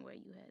and where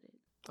you headed.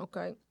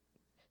 Okay.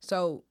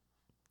 So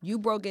you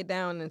broke it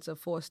down into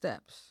 4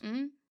 steps.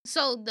 Mm-hmm.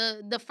 So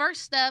the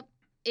first step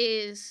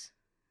is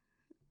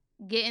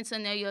getting to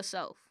know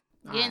yourself.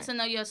 Getting to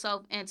know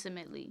yourself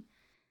intimately.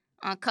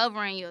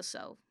 Uncovering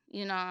yourself.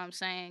 You know what I'm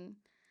saying?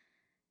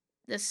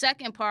 The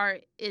second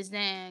part is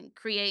then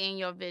creating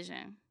your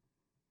vision.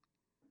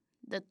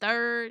 The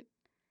third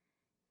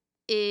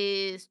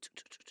is...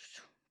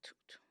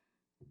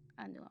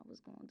 I knew I was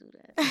going to do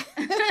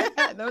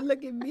that. Don't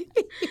look at me.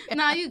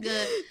 Nah, you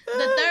good.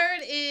 The third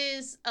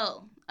is,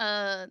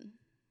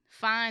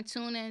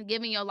 fine-tuning,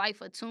 giving your life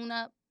a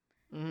tune-up.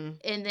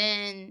 And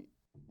then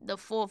the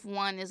fourth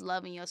one is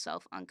loving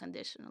yourself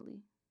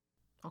unconditionally.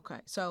 Okay,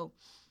 so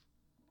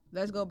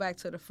let's go back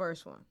to the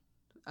first one.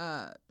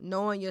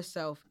 Knowing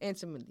yourself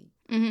intimately.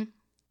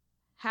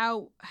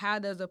 How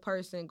does a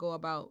person go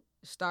about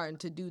starting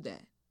to do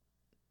that,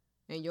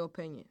 in your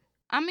opinion?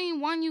 I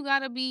mean, one, you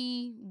gotta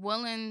be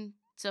willing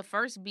to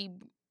first be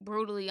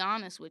brutally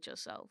honest with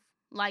yourself.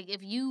 Like,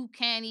 if you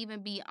can't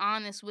even be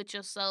honest with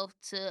yourself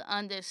to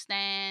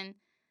understand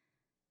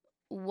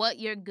what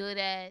you're good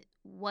at,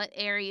 what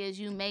areas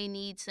you may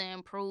need to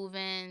improve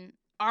in,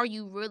 are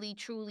you really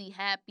truly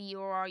happy,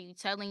 or are you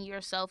telling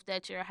yourself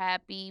that you're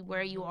happy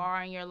where you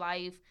are in your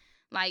life?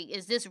 Like,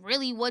 is this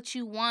really what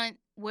you want,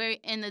 where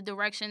in the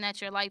direction that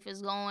your life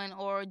is going,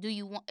 or do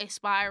you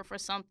aspire for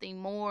something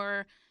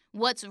more?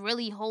 What's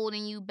really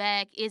holding you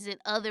back? Is it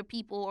other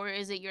people, or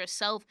is it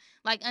yourself?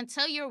 Like,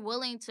 until you're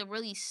willing to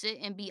really sit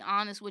and be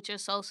honest with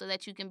yourself so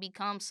that you can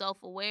become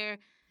self-aware,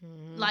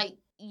 like,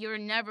 you're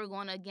never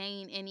going to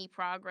gain any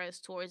progress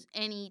towards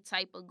any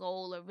type of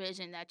goal or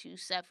vision that you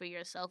set for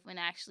yourself and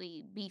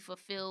actually be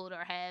fulfilled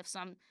or have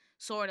some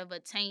sort of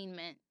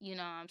attainment, you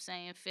know what I'm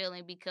saying,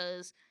 feeling,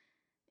 because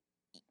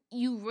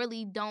you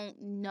really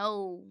don't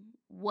know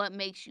what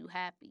makes you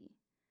happy.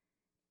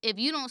 If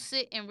you don't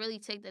sit and really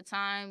take the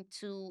time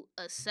to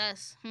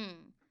assess,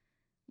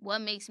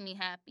 what makes me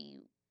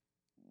happy?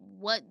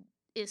 What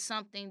is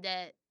something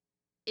that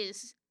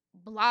is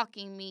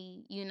blocking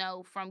me, you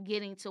know, from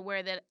getting to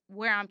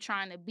where I'm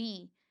trying to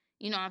be?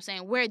 You know what I'm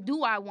saying? Where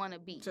do I want to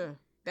be? Sure.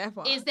 That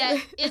part. Is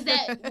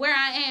that where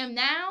I am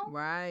now?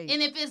 Right.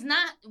 And if it's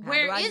not,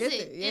 where is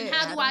it? Yeah, and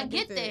how do I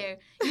get there?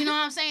 You know what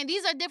I'm saying?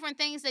 These are different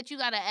things that you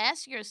got to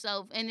ask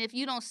yourself. And if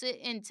you don't sit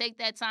and take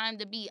that time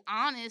to be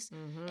honest,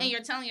 and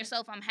you're telling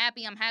yourself, I'm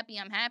happy, I'm happy,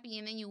 I'm happy,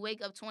 and then you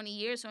wake up 20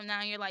 years from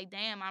now and you're like,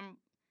 damn, I'm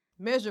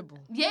miserable.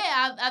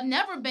 Yeah, I've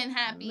never been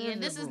happy,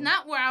 and this is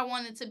not where I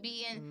wanted to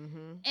be.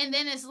 And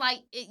then it's like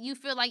you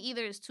feel like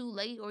either it's too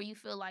late or you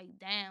feel like,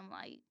 damn,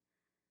 like,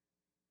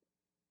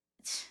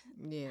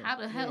 how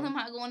the hell am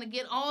I going to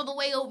get all the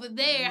way over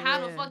there?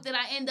 How the fuck did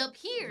I end up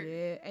here?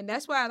 Yeah, and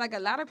that's why, like, a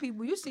lot of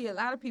people, you see a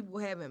lot of people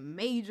having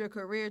major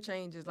career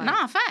changes. Like,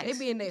 facts. They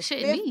be in their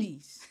Shit,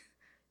 50s.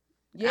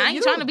 Yeah, I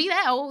ain't trying to be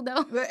that old,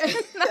 though. But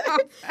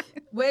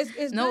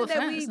it's no good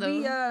offense, that we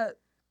be,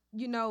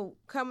 you know,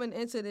 coming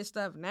into this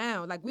stuff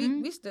now. Like,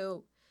 we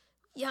still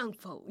young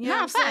folk. You know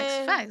what I'm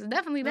saying? Facts.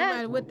 Definitely that. No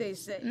matter what they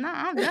say. No,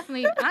 I'm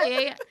definitely,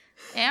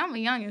 I'm a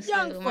youngin'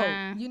 young still, folk,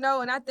 man. you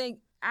know, and I think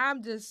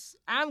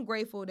I'm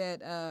grateful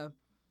that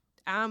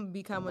I'm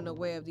becoming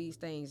aware of these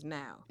things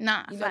now. You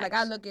know, facts. like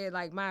I look at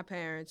like my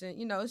parents, and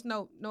you know, it's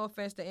no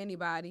offense to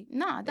anybody.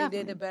 Definitely. They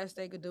did the best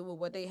they could do with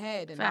what they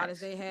had, and knowledge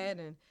they had,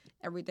 and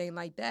everything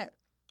like that.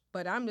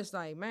 But I'm just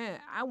like, man,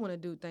 I want to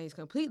do things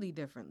completely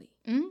differently.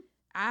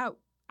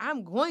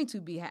 I'm going to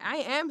be happy. I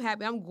am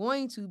happy. I'm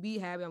going to be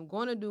happy. I'm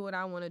going to do what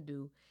I want to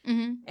do.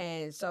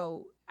 And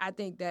so I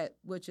think that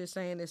what you're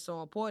saying is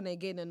so important, and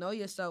getting to know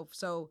yourself.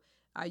 So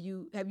have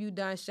you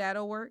done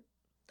shadow work?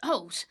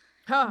 Oh,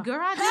 girl,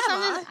 I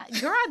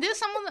did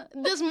some of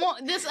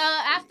this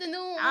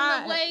afternoon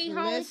on the way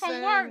home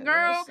from work,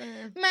 girl.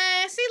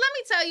 Man, see, let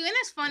me tell you, and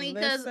it's funny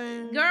because,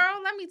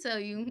 girl, let me tell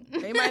you,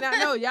 they might not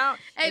know, y'all.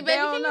 Hey, baby, they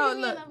don't know.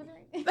 Look.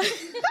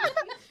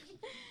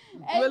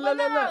 Hey,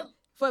 look.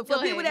 For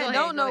people that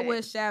don't know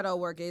what what shadow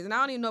work is, and I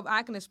don't even know if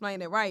I can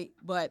explain it right,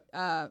 but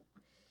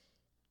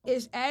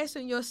it's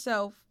asking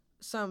yourself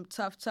some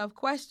tough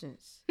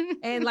questions,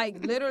 and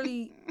like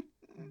literally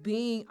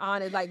being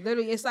honest. Like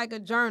literally, it's like a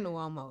journal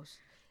almost.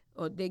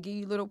 Or they give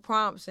you little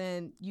prompts,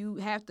 and you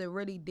have to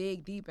really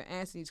dig deep and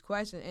answer these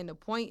questions. And the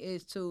point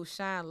is to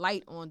shine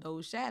light on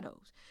those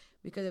shadows,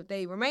 because if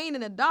they remain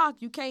in the dark,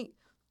 you can't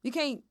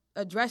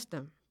address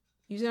them.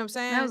 You see what I'm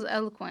saying? That was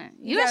eloquent.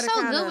 You're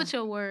so good with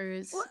your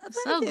words. Well,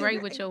 so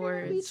great with your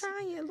words. Be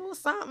trying a little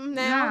something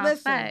now.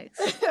 Listen.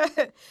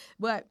 Facts.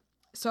 But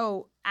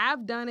so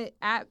I've done it.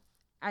 I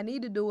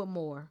need to do it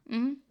more.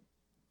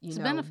 It's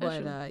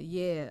beneficial.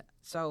 But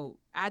so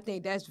I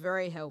think that's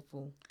very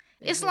helpful.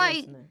 It's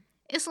like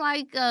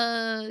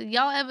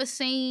y'all ever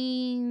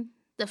seen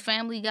the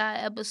Family Guy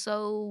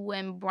episode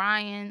when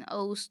Brian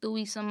owes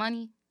Stewie some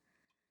money?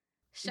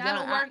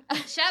 Shadow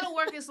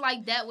work is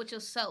like that with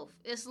yourself.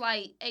 It's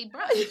like, hey,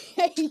 bro.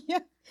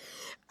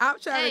 I'm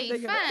trying to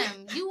think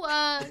fam,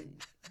 of it.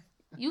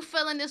 you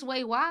feeling this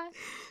way? Why?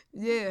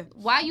 Yeah.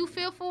 Why you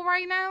fearful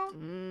right now?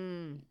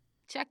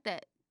 Check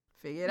that.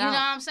 Figure it out. You know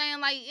what I'm saying?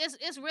 Like,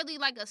 it's really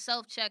like a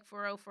self-check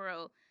for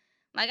real.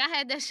 Like, I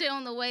had that shit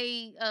on the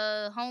way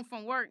home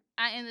from work.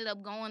 I ended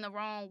up going the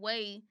wrong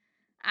way.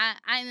 I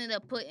ended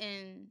up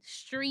putting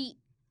street.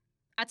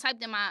 I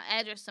typed in my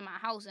address to my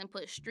house and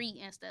put street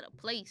instead of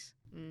place.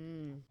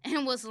 And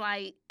was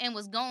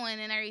going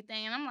and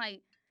everything. And I'm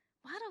like,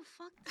 why the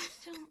fuck this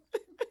jump?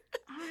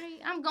 All right,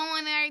 I'm going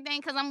and everything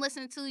because I'm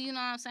listening to, you know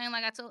what I'm saying?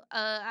 Like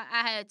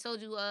I had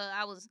told you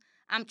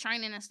I'm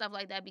training and stuff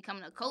like that,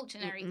 becoming a coach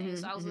and everything.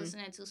 So I was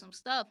listening to some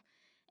stuff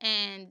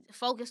and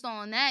focused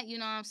on that, you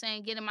know what I'm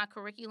saying? Getting my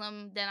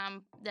curriculum that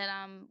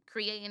I'm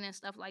creating and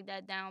stuff like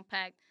that down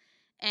packed.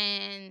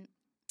 And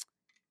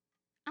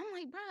I'm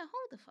like, bro,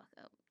 hold the fuck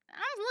up.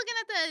 I'm looking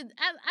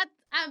at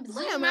I'm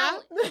zooming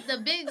out the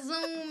big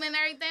zoom and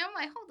everything. I'm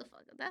like, hold the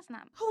fuck up. That's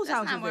not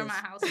where my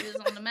house is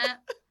on the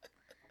map.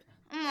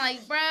 I'm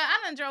like, bruh, I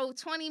done drove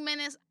 20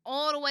 minutes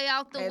all the way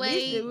out the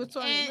way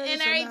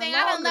and everything.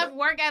 I done left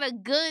work at a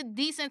good,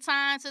 decent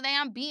time today.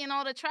 I'm beating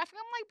all the traffic.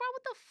 I'm like, bro,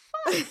 what the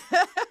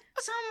fuck?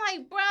 So I'm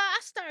like, bruh, I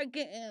start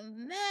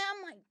getting mad.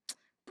 I'm like,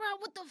 bro,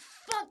 what the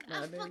fuck?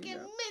 I fucking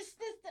missed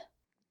this.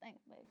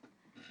 Thanks, baby.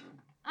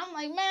 I'm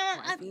like,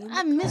 man,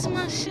 I missed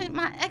my shit,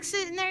 my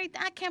exit and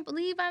everything. I can't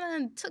believe I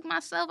done took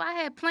myself. I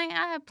had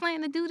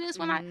planned to do this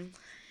when and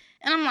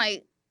I'm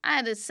like, I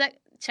had to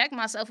check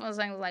myself. I was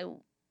like,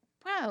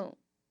 bro,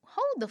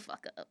 hold the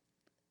fuck up.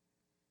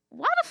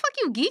 Why the fuck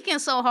you geeking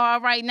so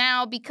hard right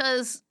now?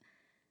 Because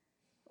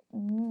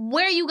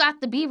where you got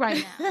to be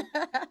right now?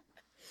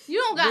 You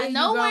don't got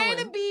nowhere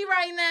to be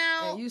right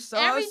now. And you so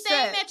everything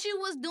upset. that you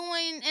was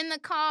doing in the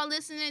car,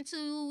 listening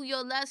to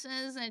your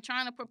lessons and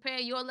trying to prepare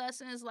your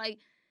lessons, like,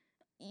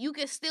 you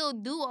can still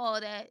do all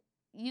that.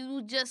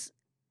 You just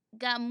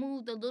got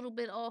moved a little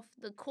bit off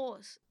the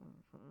course.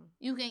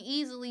 You can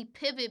easily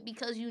pivot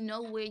because you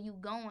know where you're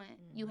going.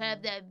 You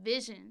have that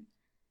vision.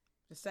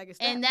 The second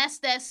step. And that's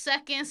that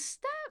second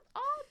step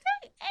all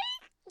day. Hey,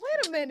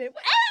 wait a minute.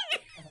 Hey!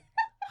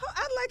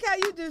 I like how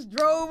you just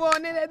drove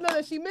on in that.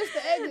 Look, she missed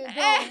the exit,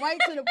 drove right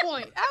to the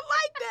point. I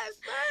like that,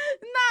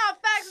 son. Nah,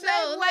 facts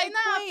though. Like,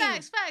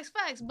 queen.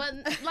 facts. But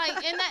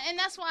like, and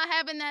that's why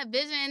having that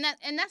vision,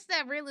 and that's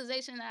that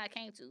realization that I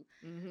came to.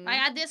 Mm-hmm. Like,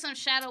 I did some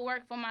shadow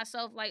work for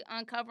myself, like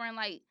uncovering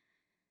like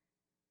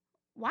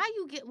why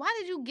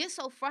did you get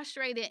so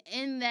frustrated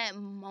in that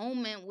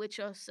moment with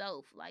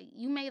yourself? Like,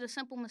 you made a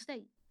simple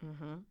mistake.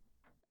 Mm-hmm.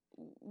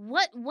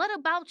 What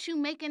about you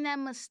making that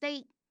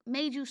mistake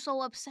made you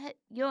so upset?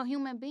 You're a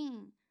human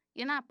being.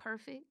 You're not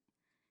perfect.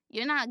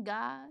 You're not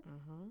God.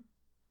 Mm-hmm.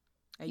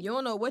 And you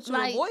don't know what you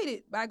Like,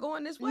 avoided by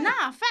going this way.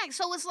 Nah, facts.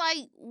 So it's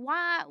like,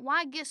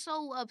 why get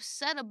so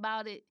upset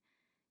about it?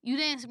 You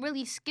didn't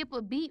really skip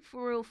a beat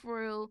for real,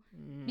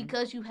 Mm-hmm.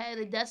 because you had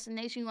a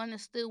destination, you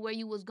understood where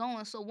you was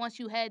going. So once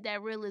you had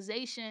that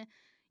realization,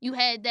 you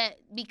had that,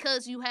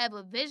 because you have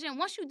a vision.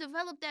 Once you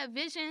develop that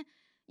vision,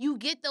 you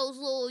get those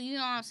little, you know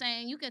what I'm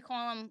saying? You can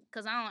call them,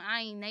 because I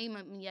ain't naming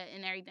them yet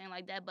and everything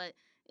like that, but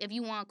if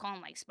you want to call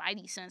them like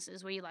spidey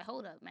senses, where you're like,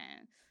 hold up,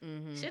 man.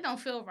 Mm-hmm. Shit don't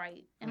feel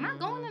right. Am I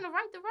going in the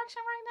right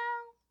direction right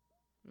now?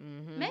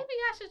 Mm-hmm. Maybe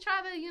I should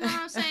try to, you know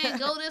what I'm saying,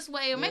 go this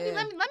way. Or maybe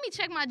let me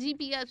check my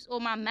GPS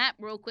or my map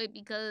real quick,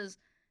 because,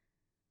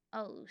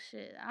 oh,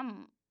 shit,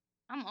 I'm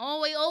all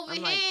the way over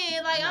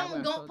here. Like,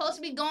 I'm supposed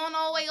to be going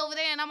all the way over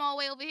there, and I'm all the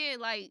way over here.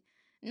 Like,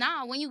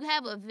 nah, when you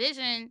have a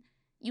vision,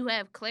 you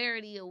have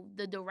clarity of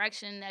the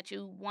direction that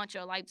you want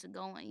your life to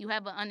go in. You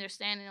have an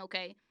understanding,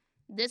 okay,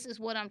 this is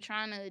what I'm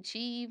trying to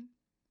achieve.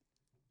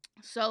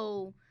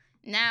 So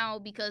now,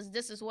 because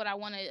this is what I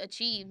want to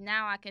achieve,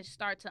 now I can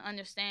start to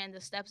understand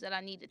the steps that I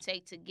need to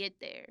take to get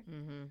there.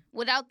 Mm-hmm.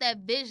 Without that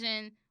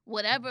vision,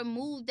 whatever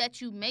move that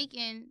you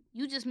making,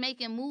 you just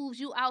making moves.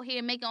 You out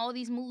here making all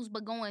these moves,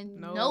 but going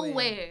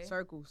nowhere.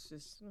 Circles,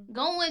 just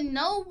going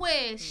nowhere.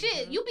 Mm-hmm.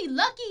 Shit, you be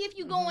lucky if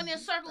you going in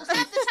circles.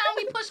 Half the time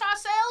we push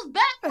ourselves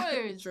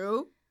backwards.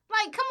 True.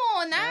 Like, come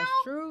on now.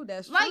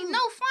 That's true. Like, no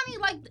funny.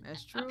 Like,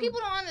 that's true. People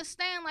don't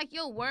understand, like,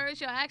 your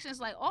words, your actions,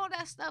 like, all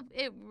that stuff,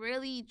 it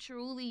really,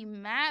 truly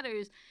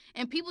matters.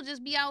 And people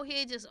just be out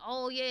here just,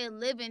 oh, yeah,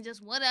 living,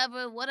 just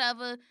whatever.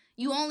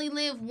 You only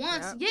live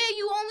once. Yep. Yeah,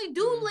 you only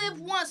do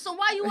live once. So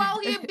why you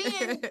out here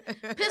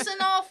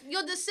pissing off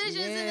your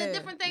decisions and the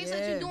different things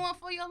that you're doing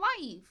for your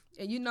life?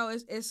 And you know,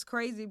 it's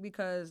crazy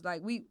because,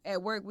 like, we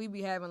at work, we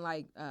be having,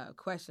 like,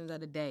 questions of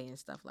the day and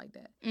stuff like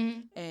that.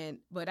 Mm-hmm.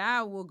 But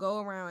I will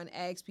go around and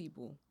ask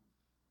people,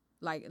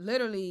 like,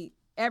 literally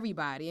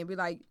everybody, and be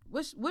like,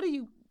 what's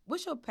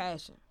your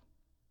passion?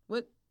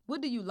 What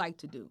do you like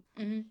to do?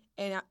 Mm-hmm.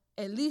 And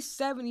at least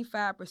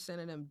 75%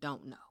 of them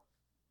don't know.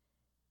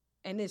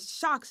 And it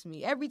shocks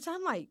me every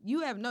time. Like,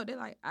 you have no, they're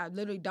like, I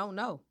literally don't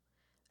know.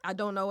 I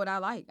don't know what I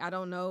like. I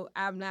don't know.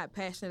 I'm not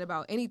passionate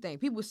about anything.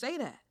 People say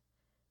that.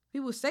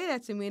 People say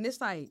that to me, and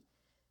it's like,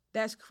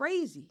 that's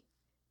crazy.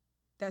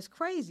 That's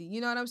crazy. You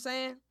know what I'm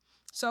saying?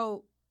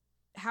 So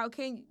how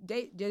can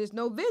there's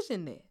no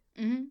vision there.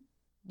 Mm-hmm.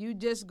 You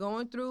just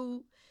going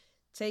through,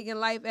 taking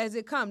life as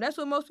it comes. That's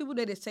what most people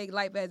do, is take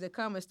life as it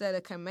comes instead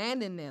of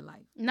commanding their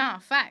life. Nah,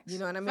 facts. You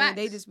know what I mean? Facts.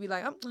 They just be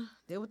like,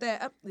 deal with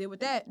that, deal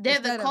with that. They're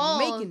instead the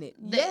cause. Of making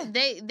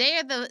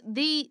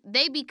it.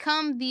 They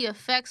become the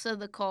effects of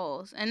the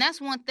cause. And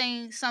that's one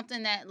thing,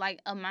 something that, like,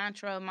 a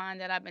mantra of mine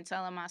that I've been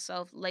telling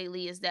myself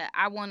lately, is that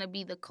I want to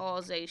be the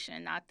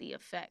causation, not the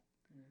effect.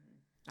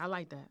 I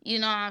like that. You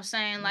know what I'm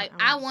saying? Like,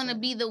 I want to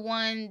be the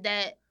one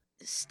that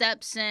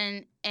steps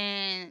in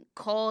and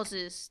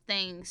causes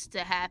things to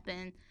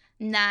happen,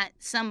 not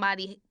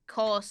somebody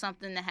cause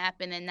something to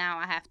happen and now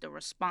I have to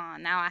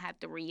respond. Now I have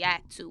to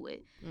react to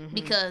it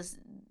because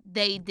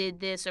they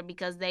did this or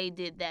because they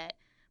did that.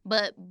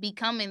 But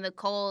becoming the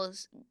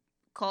cause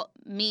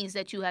means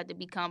that you have to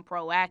become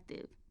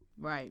proactive.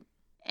 Right.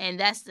 And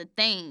that's the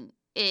thing,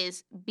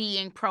 is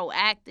being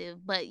proactive.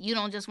 But you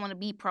don't just want to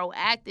be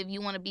proactive. You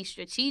want to be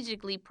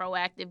strategically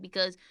proactive,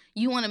 because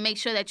you want to make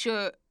sure that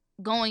you're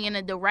going in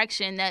a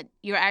direction that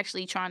you're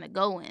actually trying to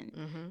go in.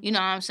 You know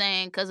what I'm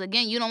saying? Because,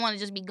 again, you don't want to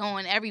just be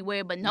going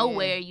everywhere but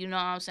nowhere, you know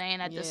what I'm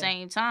saying, at the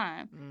same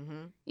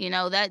time. You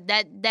know,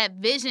 that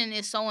vision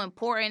is so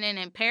important and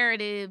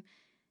imperative,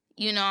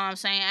 you know what I'm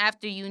saying,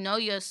 after you know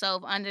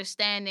yourself,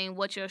 understanding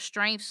what your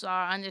strengths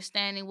are,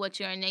 understanding what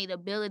your innate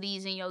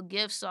abilities and your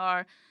gifts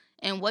are,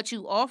 and what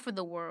you offer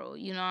the world.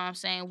 You know what I'm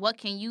saying? What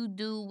can you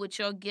do with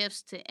your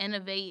gifts to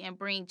innovate and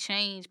bring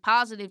change,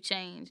 positive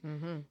change,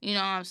 you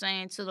know what I'm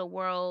saying, to the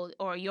world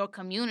or your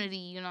community,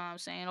 you know what I'm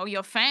saying, or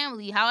your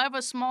family,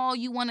 however small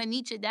you want to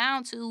niche it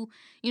down to,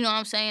 you know what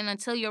I'm saying,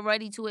 until you're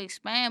ready to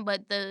expand.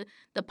 But the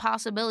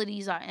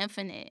possibilities are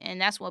infinite, and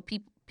that's what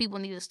people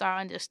need to start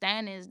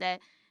understanding, is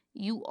that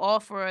you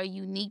offer a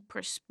unique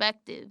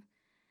perspective.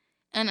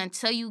 And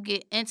until you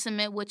get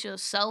intimate with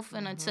yourself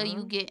and until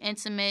you get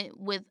intimate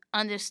with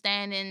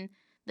understanding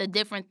the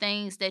different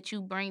things that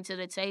you bring to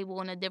the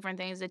table and the different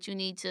things that you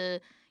need to,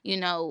 you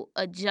know,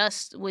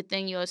 adjust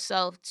within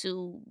yourself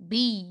to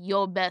be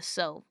your best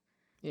self,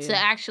 to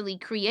actually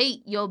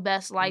create your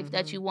best life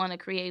that you want to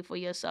create for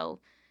yourself,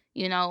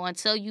 you know,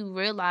 until you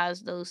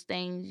realize those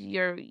things,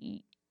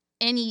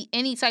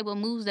 any type of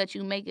moves that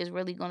you make is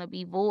really going to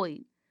be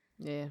void.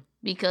 Yeah.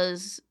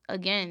 Because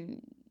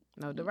again,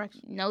 no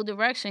direction. No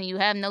direction. You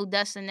have no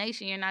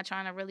destination. You're not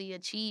trying to really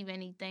achieve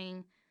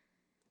anything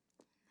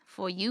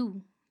for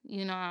you.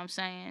 You know what I'm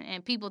saying?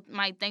 And people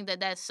might think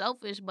that that's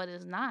selfish, but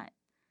it's not.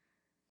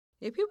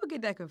 Yeah, people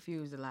get that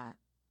confused a lot.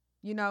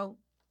 You know,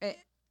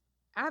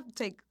 I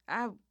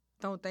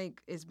don't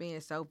think it's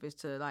being selfish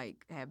to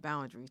like have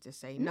boundaries, to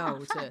say no,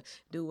 to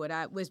do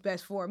what's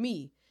best for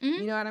me.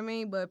 Mm-hmm. You know what I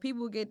mean? But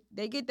people get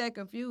that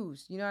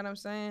confused. You know what I'm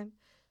saying?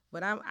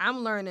 But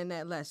I'm learning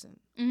that lesson.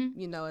 Mm-hmm.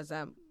 You know, as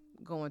I'm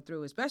going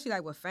through, especially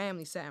like with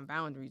family, setting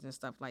boundaries and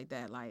stuff like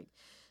that. Like,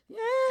 yeah,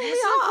 that's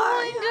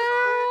important, girl.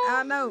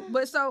 I know.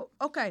 But so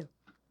okay,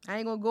 I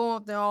ain't gonna go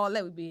on there all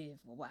that. We be here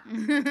for a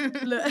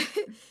while. Look,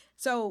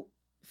 so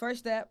first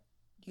step,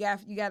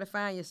 you gotta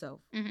find yourself.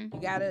 Mm-hmm.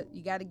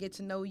 You gotta get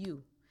to know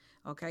you.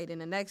 Okay. Then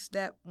the next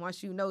step,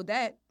 once you know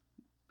that,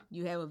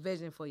 you have a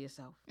vision for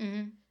yourself.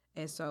 Mm-hmm.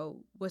 And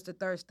so, what's the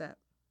third step?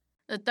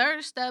 The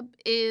third step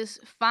is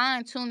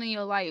fine-tuning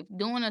your life,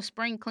 doing a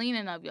spring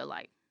cleaning of your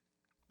life.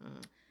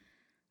 Mm-hmm.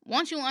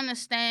 Once you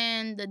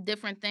understand the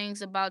different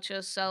things about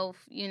yourself,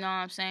 you know what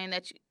I'm saying,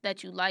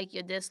 that you like,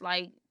 you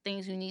dislike,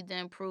 things you need to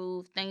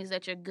improve, things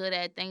that you're good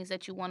at, things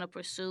that you want to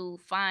pursue,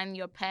 find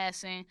your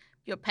passion,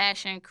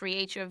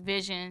 create your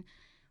vision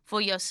for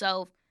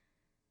yourself.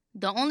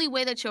 The only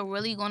way that you're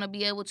really going to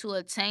be able to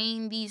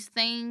attain these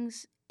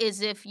things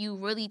is if you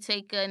really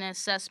take an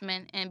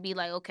assessment and be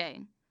like,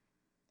 okay,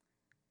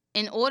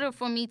 in order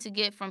for me to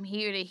get from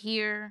here to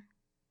here,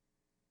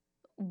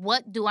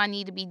 what do I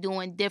need to be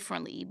doing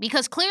differently?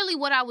 Because clearly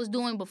what I was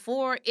doing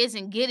before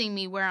isn't getting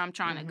me where I'm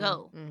trying to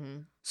go. Mm-hmm.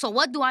 So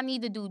what do I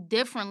need to do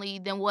differently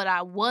than what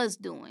I was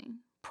doing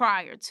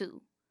prior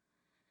to?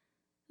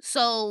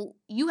 So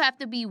you have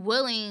to be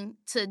willing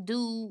to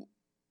do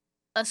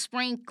a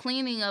spring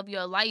cleaning of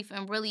your life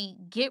and really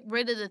get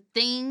rid of the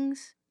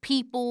things,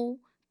 people,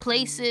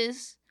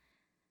 places,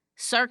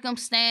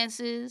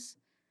 circumstances,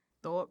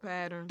 thought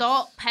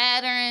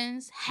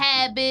patterns,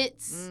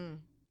 habits,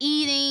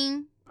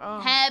 eating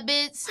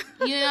habits,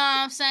 you know what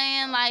I'm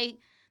saying? Like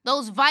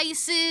those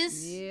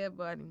vices. Yeah,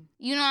 buddy.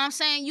 You know what I'm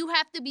saying? You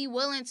have to be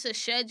willing to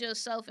shed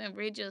yourself and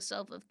rid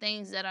yourself of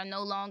things that are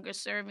no longer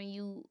serving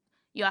you,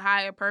 your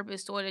higher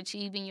purpose toward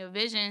achieving your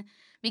vision.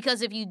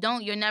 Because if you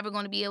don't, you're never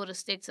going to be able to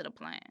stick to the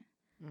plan.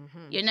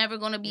 Mm-hmm. You're never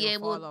going to be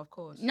able to fall off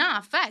course.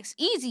 Nah, facts.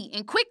 Easy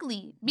and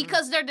quickly.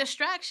 Because they're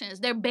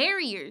distractions. They're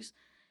barriers.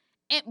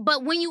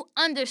 But when you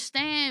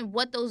understand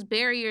what those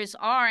barriers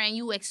are and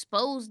you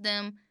expose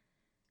them,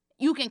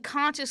 you can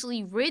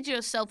consciously rid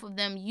yourself of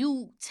them.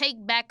 You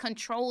take back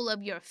control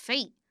of your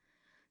fate.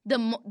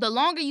 The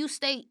longer you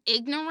stay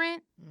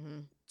ignorant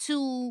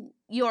to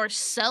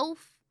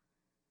yourself.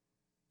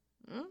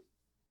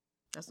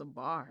 That's a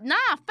bar. Nah,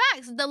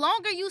 facts. The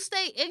longer you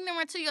stay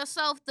ignorant to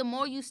yourself, the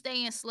more you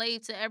stay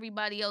enslaved to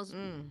everybody else.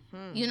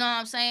 Mm-hmm. You know what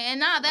I'm saying? And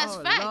nah, that's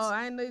facts. Lord,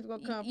 I know he's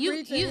gonna come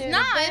preaching here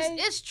Nah, today.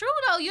 It's true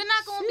though. You're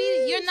not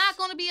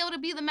gonna be able to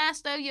be the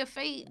master of your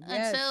fate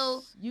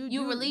until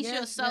you release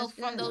yourself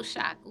from those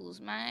shackles,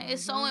 man.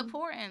 It's so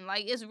important.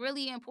 Like it's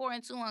really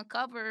important to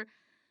uncover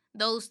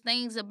those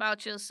things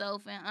about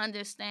yourself and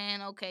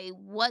understand, okay,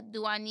 what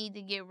do I need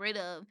to get rid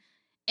of?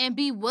 And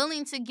be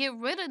willing to get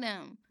rid of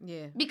them.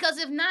 Yeah. Because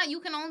if not, you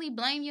can only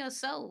blame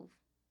yourself.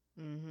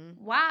 Mm-hmm.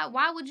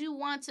 Why would you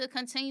want to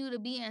continue to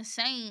be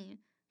insane?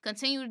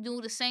 Continue to do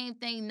the same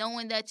thing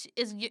knowing that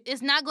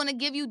it's not going to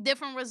give you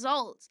different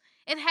results.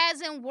 It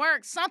hasn't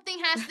worked. Something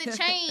has to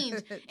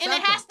change. And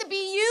it has to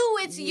be you.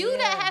 It's you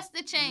that has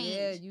to change.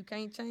 Yeah, you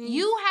can't change.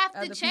 You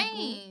have to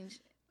change.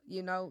 People.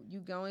 You know,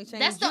 you can only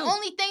change. That's the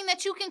only thing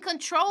that you can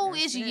control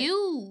is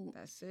you.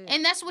 That's it.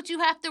 And that's what you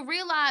have to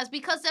realize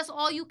because that's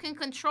all you can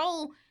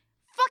control.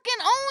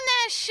 Fucking own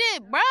that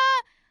shit, bruh.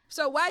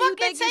 So why do you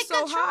think it's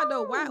so hard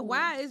though?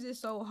 Why is it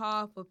so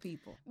hard for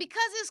people?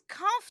 Because it's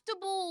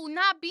comfortable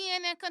not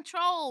being in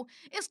control.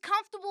 It's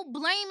comfortable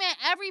blaming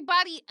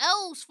everybody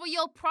else for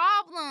your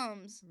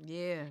problems.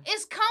 Yeah.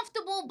 It's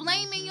comfortable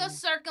blaming your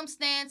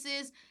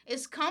circumstances.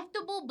 It's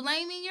comfortable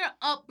blaming your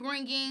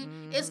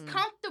upbringing. It's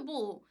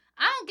comfortable.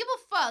 I don't give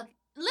a fuck.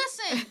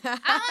 Listen,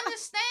 I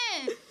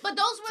understand, but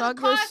those were the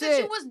cards that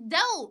you was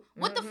dealt.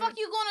 What the fuck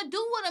you gonna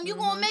do with them? You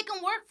gonna make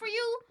them work for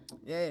you?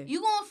 Yeah.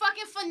 You gonna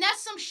fucking finesse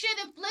some shit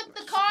and flip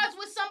the cards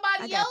with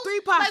somebody else? 3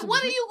 possible. Like,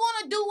 what are you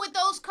gonna do with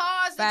those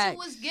cards that you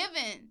was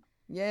given?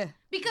 Yeah.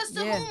 Because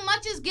to whom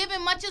much is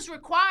given, much is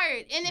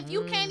required. And if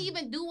you can't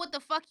even do what the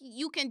fuck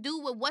you can do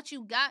with what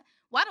you got,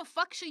 why the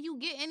fuck should you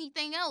get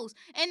anything else?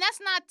 And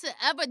that's not to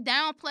ever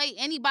downplay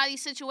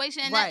anybody's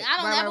situation. And I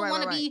don't ever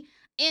want to be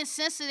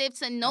insensitive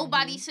to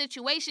nobody's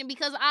situation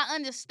because I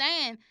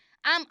understand.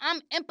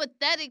 I'm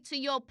empathetic to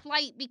your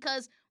plight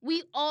because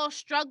we all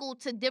struggle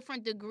to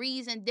different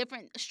degrees and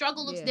different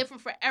struggle looks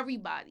different for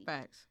everybody.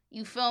 Facts.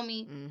 You feel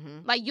me?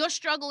 Like your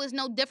struggle is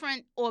no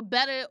different or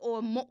better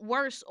or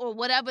worse or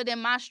whatever than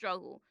my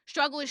struggle.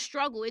 Struggle is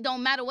struggle. It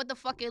don't matter what the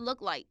fuck it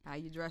look like. How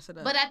you dress it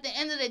up. But at the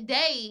end of the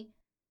day,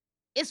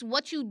 it's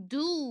what you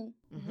do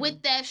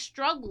with that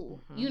struggle.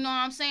 You know what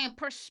I'm saying?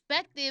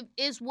 Perspective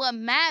is what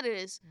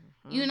matters.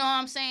 You know what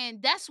I'm saying?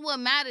 That's what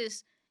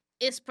matters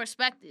is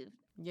perspective.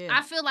 Yeah.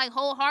 I feel like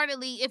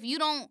wholeheartedly, if you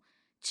don't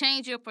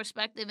change your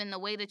perspective in the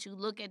way that you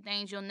look at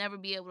things, you'll never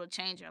be able to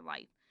change your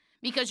life.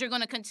 Because you're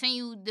going to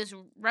continue this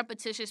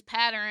repetitious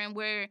pattern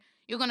where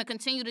you're going to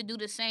continue to do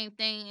the same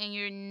thing and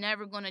you're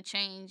never going to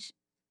change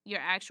your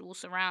actual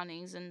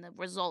surroundings and the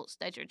results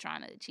that you're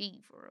trying to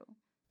achieve, for real.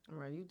 All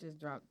right, you just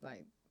dropped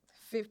like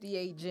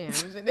 58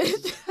 gems and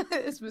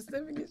it's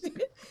specific as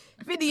shit.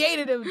 58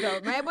 of them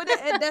though, man. But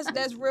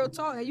that's real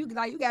talk. And you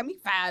got me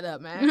fired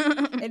up, man.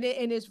 and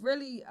it's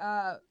really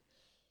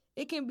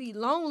it can be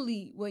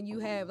lonely when you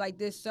have like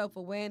this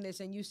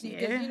self-awareness and you see,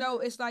 because you know,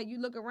 it's like you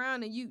look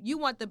around and you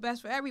want the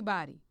best for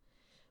everybody,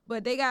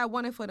 but they gotta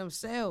want it for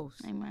themselves.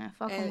 Hey man,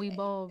 fucking we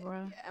ball,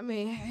 bro. I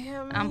mean,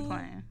 I'm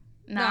playing.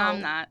 No,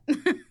 I'm not.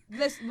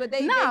 Listen, but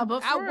they gotta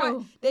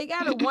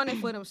want it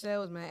for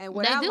themselves, man. And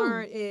what I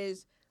learned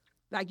is,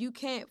 like, you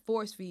can't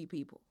force feed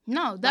people.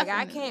 No, definitely.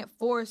 Like, I can't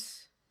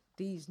force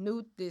this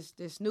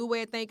new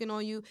way of thinking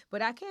on you,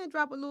 but I can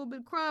drop a little bit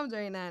of crumbs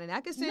every now and then. I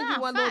can send you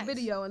one little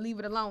video and leave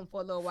it alone for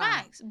a little while.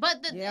 Facts.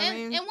 But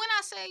and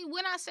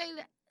when I say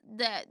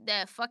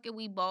that fucking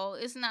we ball,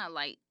 it's not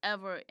like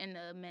ever in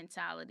the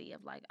mentality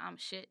of like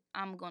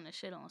I'm gonna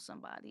shit on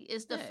somebody.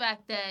 It's the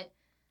fact that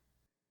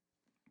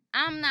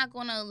I'm not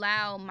going to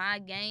allow my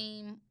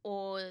game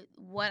or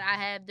what I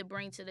have to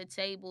bring to the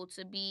table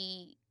to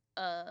be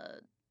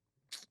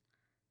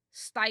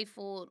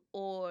stifled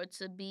or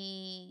to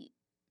be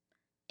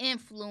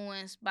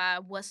influenced by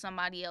what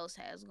somebody else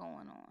has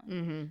going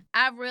on.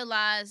 I've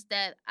realized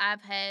that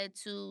I've had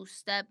to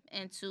step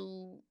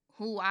into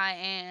who I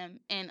am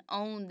and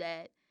own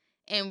that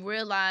and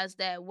realize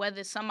that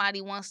whether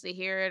somebody wants to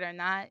hear it or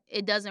not,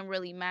 it doesn't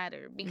really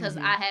matter because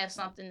I have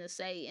something to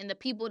say. And the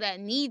people that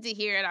need to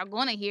hear it are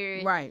going to hear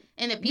it. Right.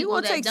 And the people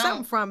that don't. You going to take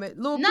something from it.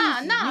 Little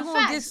pieces. You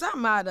going to get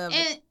something out of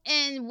it.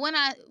 And when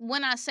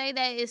I say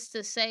that, it's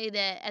to say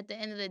that at the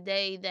end of the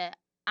day that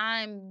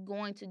I'm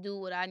going to do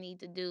what I need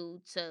to do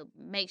to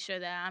make sure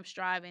that I'm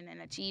striving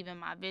and achieving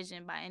my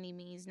vision by any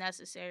means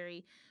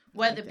necessary.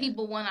 Whether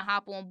people want to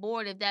hop on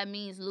board, if that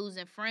means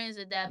losing friends,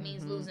 if that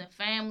means losing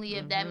family,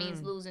 if that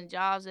means losing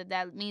jobs, if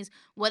that means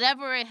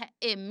whatever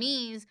it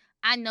means,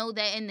 I know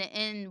that in the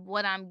end,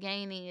 what I'm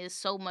gaining is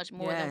so much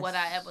more than what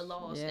I ever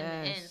lost in the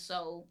end.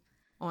 So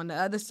on the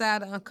other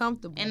side of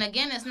uncomfortable. And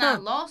again, it's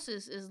not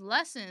losses, it's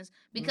lessons.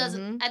 Because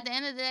at the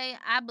end of the day,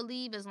 I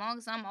believe as long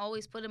as I'm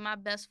always putting my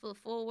best foot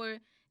forward,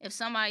 if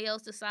somebody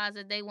else decides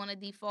that they want to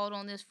default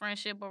on this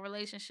friendship or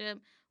relationship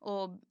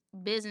or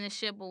business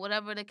ship or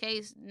whatever the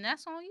case,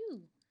 that's on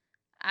you.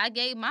 I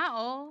gave my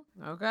all.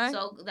 Okay.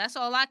 So that's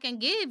all I can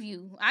give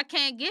you. I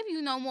can't give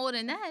you no more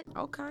than that.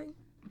 Okay.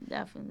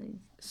 Definitely.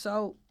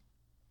 So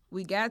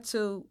we got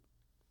to,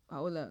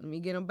 hold up, let me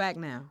get them back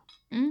now.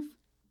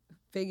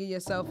 Figure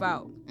yourself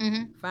out.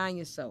 Find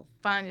yourself.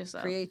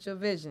 Create your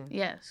vision.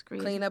 Yes.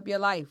 Clean up your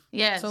life.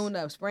 Yes. Tune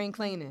up. Spring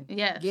cleaning.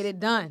 Yes. Get it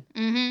done.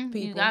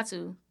 People. You got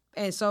to.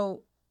 And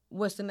so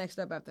what's the next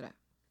step after that?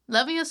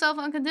 Loving yourself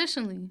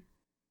unconditionally.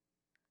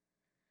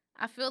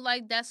 I feel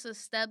like that's a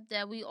step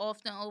that we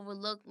often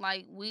overlook.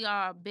 Like, we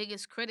are our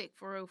biggest critic,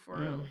 for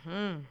real.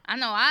 I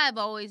know I've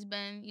always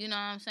been, you know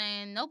what I'm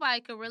saying? Nobody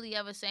could really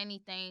ever say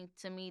anything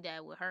to me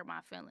that would hurt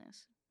my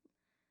feelings.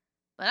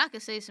 But I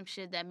could say some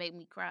shit that make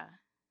me cry.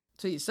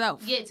 To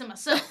yourself? Yeah, to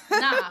myself.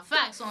 Nah,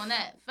 facts on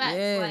that. Facts.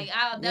 Yeah, like,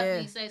 I'll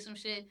definitely say some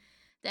shit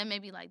that may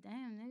be like,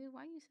 damn, nigga,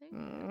 why you say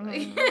that?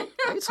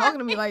 Why you talking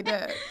to me like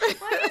that?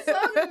 Why you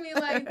talking to me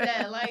like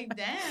that? Like,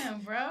 damn,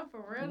 bro, for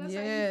real, that's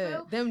how you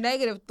feel? Them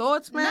negative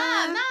thoughts,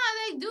 man. Nah,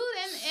 they do.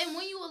 And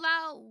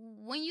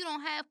when you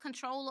don't have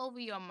control over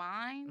your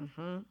mind,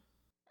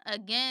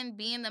 again,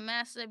 being the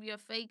master of your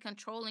fate,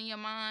 controlling your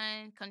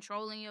mind,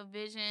 controlling your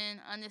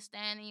vision,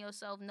 understanding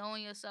yourself,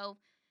 knowing yourself,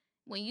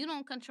 when you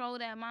don't control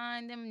that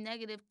mind, them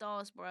negative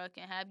thoughts, bro,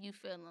 can have you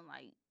feeling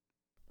like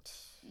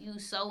you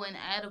so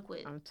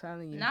inadequate. I'm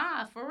telling you.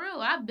 Nah, for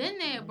real. I've been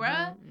there,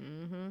 bruh.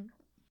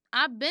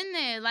 I've been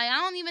there. Like,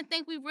 I don't even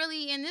think we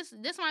really, and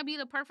this might be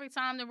the perfect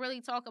time to really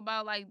talk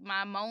about, like,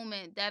 my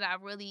moment that I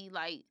really,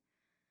 like,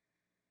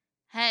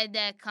 had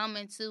that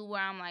coming to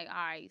where I'm like, all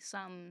right,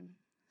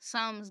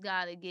 something's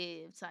got to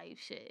give type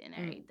shit and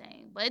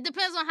everything. But it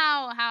depends on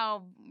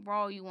how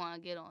raw you want to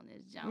get on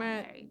this jump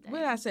and everything. What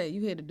did I say?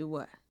 You here to do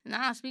what?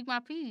 Nah, speak my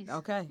piece.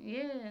 Okay.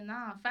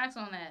 Yeah, facts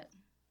on that.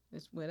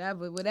 It's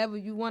whatever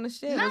you want to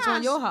share. What's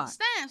on your heart?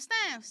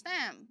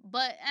 Stamp.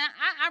 But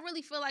I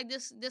really feel like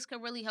this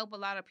could really help a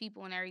lot of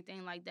people and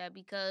everything like that,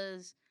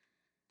 because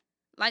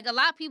like a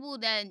lot of people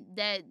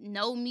that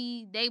know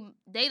me,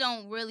 they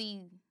don't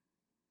really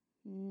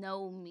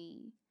know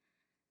me.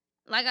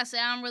 Like I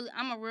said,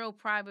 I'm a real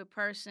private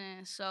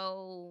person.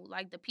 So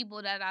like the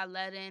people that I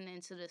let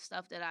into the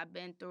stuff that I've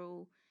been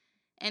through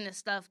and the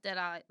stuff that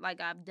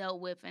I've dealt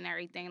with and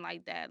everything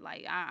like that,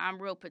 like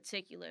I'm real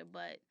particular,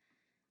 but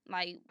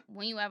like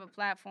when you have a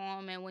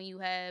platform and when you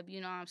have, you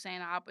know what I'm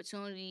saying, an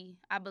opportunity,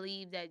 I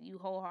believe that you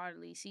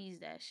wholeheartedly seize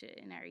that shit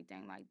and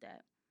everything like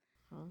that.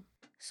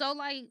 So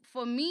like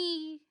for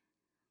me,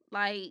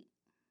 like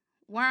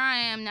where I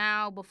am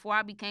now, before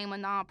I became a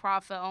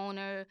nonprofit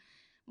owner,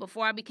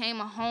 before I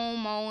became a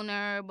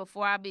homeowner,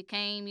 before I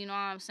became, you know what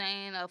I'm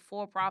saying, a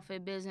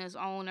for-profit business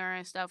owner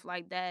and stuff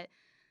like that.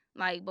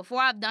 Like, before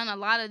I've done a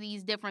lot of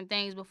these different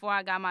things, before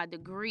I got my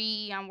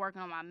degree, I'm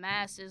working on my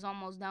master's,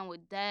 almost done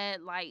with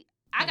that. Like,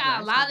 I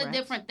got a lot of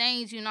different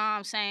things, you know what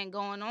I'm saying,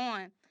 going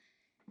on.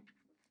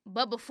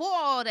 But before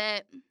all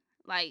that,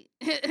 like,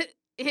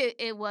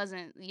 it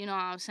wasn't, you know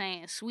what I'm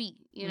saying, sweet.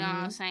 You know what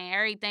I'm saying?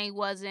 Everything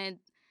wasn't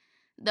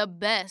the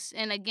best.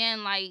 And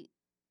again, like,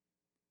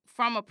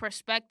 from a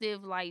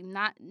perspective, like,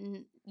 not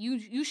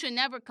you should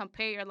never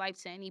compare your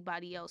life to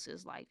anybody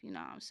else's life. You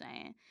know what I'm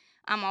saying?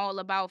 I'm all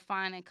about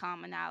finding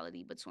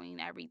commonality between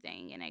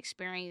everything and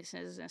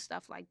experiences and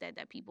stuff like that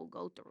that people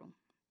go through.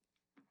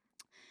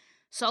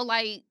 So,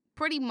 like,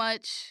 pretty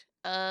much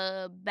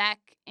back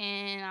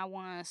in, I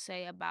want to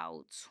say,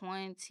 about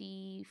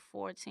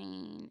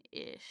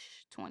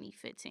 2014-ish,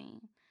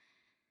 2015,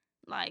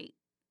 like,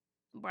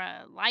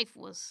 bruh, life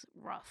was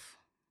rough.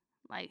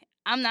 Like,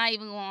 I'm not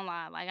even gonna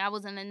lie. Like, I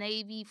was in the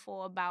Navy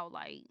for about,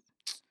 like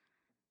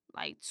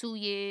 2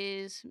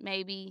 years,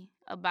 maybe,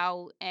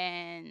 about,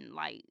 and,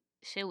 like,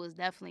 shit was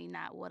definitely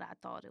not what I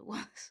thought it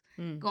was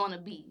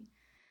gonna be.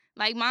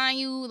 Like, mind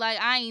you,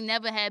 like, I ain't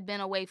never had been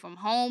away from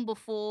home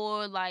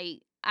before.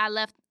 Like, I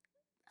left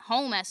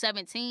home at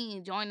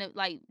 17, joined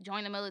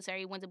the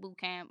military, went to boot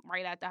camp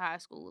right after high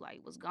school, like,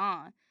 was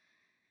gone.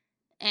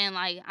 And,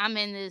 like, I'm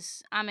in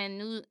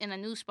a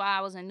new spot.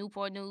 I was in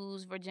Newport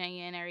News,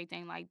 Virginia, and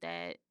everything like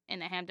that, in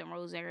the Hampton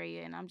Roads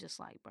area. And I'm just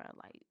like, bro,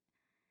 like,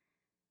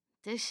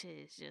 this shit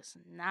is just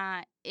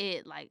not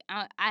it. Like,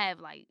 I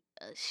have, like,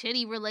 a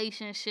shitty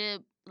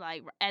relationship,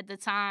 like, at the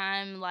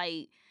time.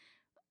 Like,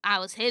 I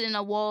was hitting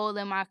a wall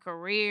in my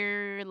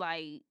career.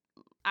 Like,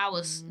 I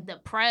was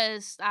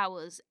depressed. I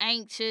was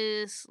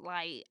anxious.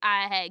 Like,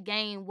 I had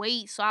gained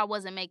weight, so I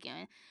wasn't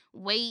making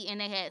weight, and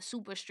they had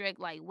super strict,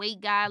 like, weight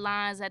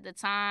guidelines at the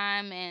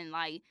time. And,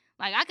 like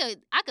I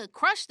could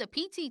crush the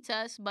PT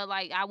test, but,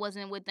 like, I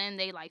wasn't within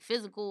they, like,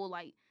 physical,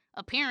 like,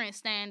 appearance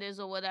standards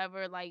or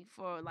whatever, like,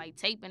 for, like,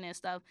 taping and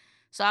stuff.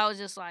 So I was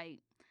just like,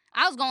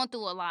 I was going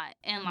through a lot,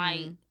 and,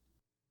 like,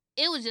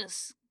 it was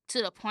just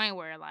to the point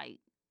where, like,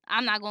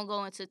 I'm not gonna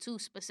go into too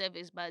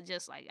specifics, but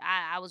just, like,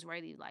 I was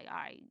ready, like, all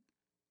right,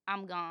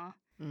 I'm gone.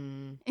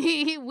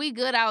 We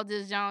good out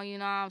this joint, you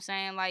know what I'm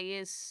saying? Like,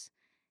 it's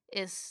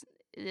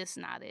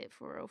not it,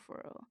 for real,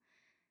 for real.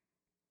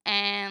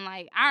 And,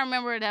 like, I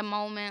remember that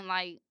moment,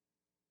 like,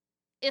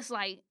 it's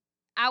like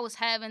I was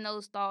having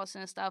those thoughts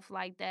and stuff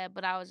like that,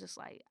 but I was just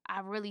like, I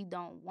really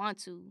don't want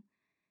to.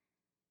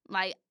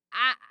 Like,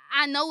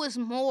 I know it's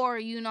more,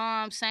 you know what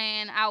I'm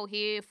saying, out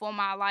here for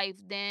my life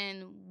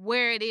than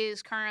where it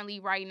is currently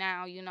right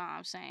now, you know what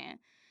I'm saying?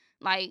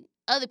 Like,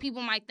 other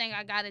people might think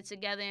I got it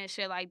together and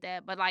shit like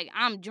that, but, like,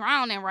 I'm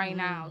drowning right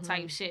now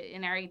type shit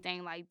and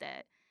everything like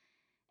that.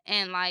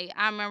 And, like,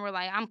 I remember,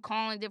 like, I'm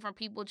calling different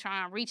people,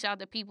 trying to reach out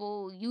to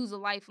people, use a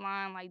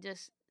lifeline, like,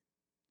 just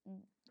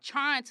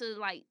trying to,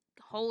 like,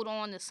 hold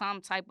on to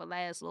some type of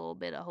last little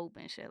bit of hope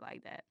and shit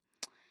like that.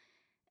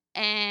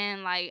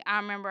 And, like, I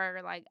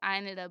remember, like, I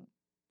ended up,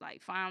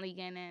 like, finally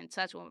getting in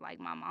touch with, like,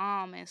 my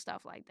mom and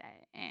stuff like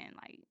that. And,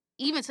 like,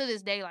 even to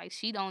this day, like,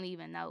 she don't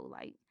even know,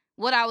 like,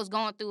 what I was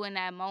going through in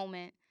that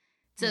moment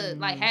to,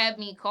 like, have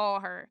me call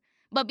her.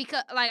 But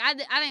because, like, I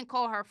didn't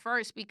call her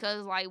first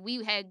because, like,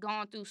 we had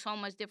gone through so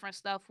much different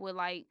stuff with,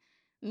 like,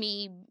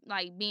 me,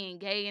 like, being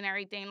gay and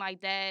everything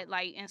like that,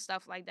 like, and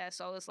stuff like that.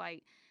 So it's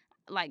like,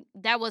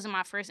 that wasn't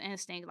my first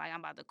instinct, like, I'm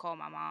about to call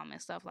my mom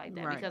and stuff like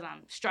that because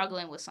I'm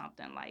struggling with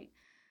something, like.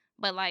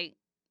 But, like,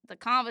 the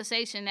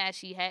conversation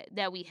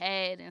that we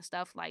had and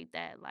stuff like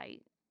that,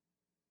 like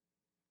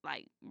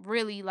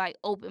really, like,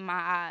 opened my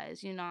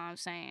eyes, you know what I'm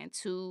saying,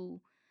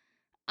 to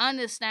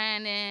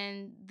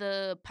understanding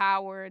the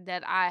power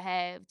that I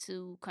have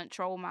to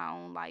control my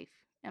own life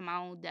and my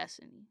own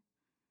destiny.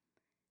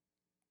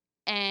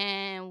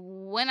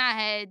 And when I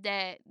had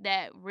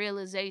that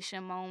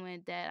realization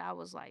moment, that I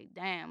was like,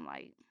 damn,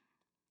 like,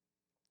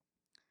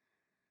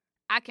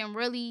 I can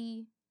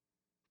really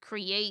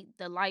create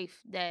the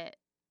life that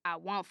I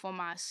want for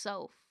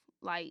myself.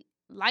 Like,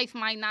 life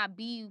might not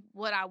be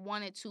what I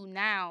want it to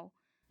now,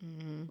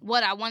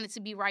 what I want it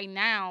to be right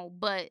now,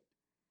 but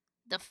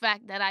the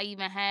fact that I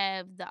even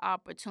have the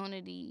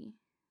opportunity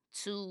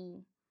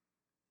to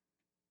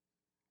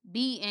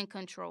be in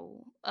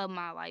control of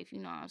my life, you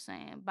know what I'm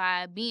saying,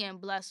 by being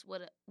blessed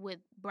with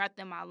breath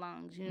in my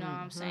lungs, you know what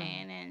I'm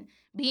saying, and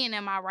being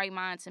in my right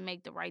mind to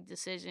make the right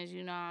decisions,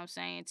 you know what I'm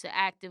saying, to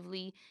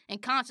actively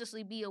and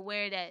consciously be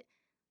aware that,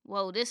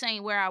 whoa, this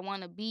ain't where I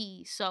want to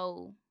be,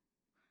 so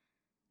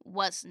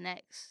what's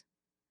next?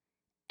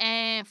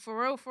 And for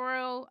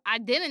real, I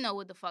didn't know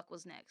what the fuck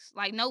was next.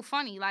 Like, no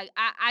funny. Like,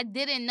 I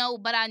didn't know,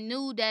 but I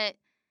knew that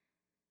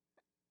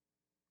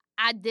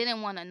I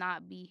didn't want to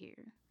not be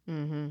here.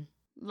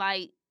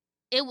 Like,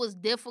 it was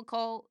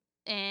difficult,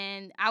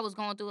 and I was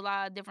going through a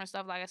lot of different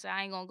stuff. Like I said,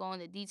 I ain't gonna go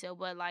into detail,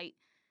 but like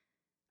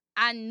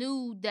I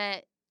knew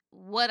that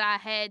what I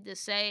had to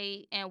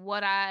say and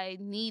what I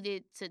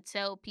needed to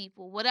tell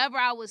people, whatever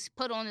I was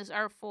put on this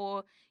earth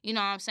for, you know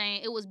what I'm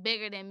saying, it was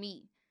bigger than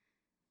me.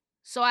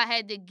 So I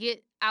had to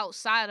get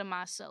outside of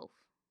myself,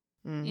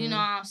 you know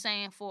what I'm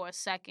saying, for a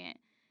second,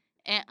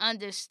 and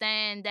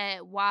understand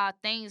that while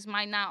things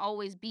might not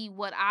always be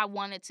what I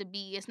want it to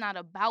be, it's not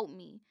about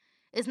me.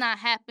 It's not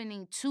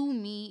happening to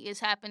me.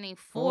 It's happening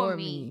for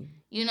me.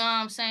 You know what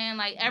I'm saying?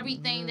 Like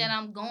everything that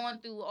I'm going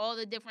through, all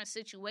the different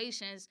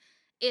situations,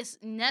 it's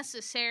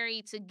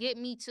necessary to get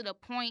me to the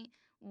point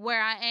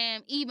where I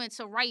am, even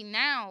to right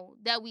now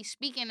that we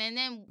speaking. And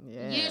then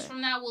years from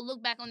now, we'll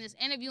look back on this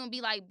interview and be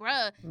like,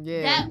 bruh,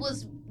 that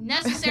was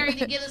necessary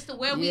to get us to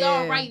where we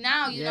are right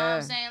now. You know what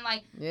I'm saying?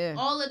 Like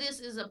all of this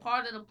is a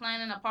part of the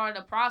plan and a part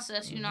of the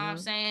process. You know what I'm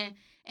saying?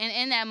 And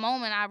in that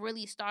moment, I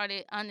really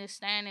started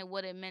understanding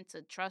what it meant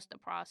to trust the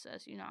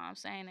process. You know what I'm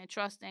saying? And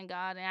trust in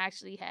God and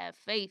actually have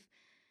faith.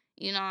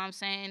 You know what I'm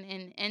saying?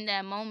 And in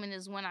that moment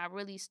is when I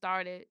really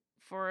started,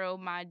 for real,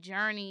 my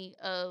journey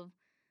of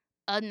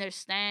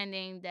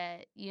understanding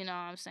that, you know what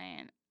I'm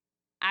saying,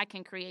 I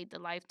can create the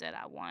life that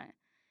I want.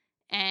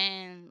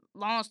 And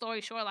long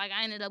story short, like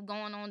I ended up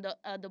going on the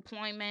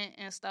deployment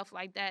and stuff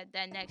like that.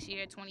 That next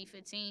year,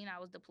 2015, I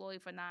was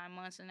deployed for 9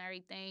 months and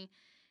everything.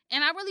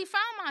 And I really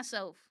found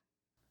myself.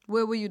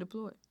 Where were you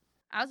deployed?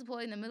 I was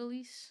deployed in the Middle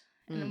East.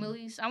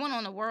 I went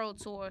on a world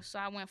tour, so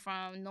I went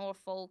from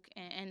Norfolk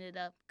and ended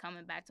up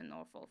coming back to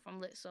Norfolk.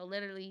 So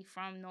literally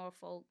from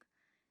Norfolk,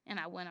 and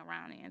I went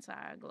around the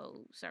entire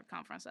globe,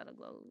 circumference of the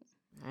globe.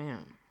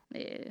 Damn.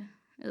 Yeah,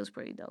 it was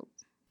pretty dope.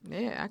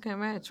 Yeah, I can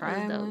imagine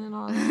traveling and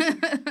all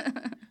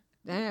that.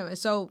 Damn. And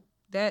so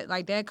that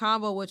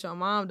convo with your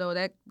mom though,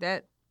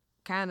 that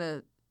kind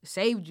of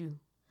saved you.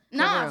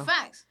 Nah,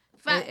 facts.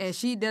 And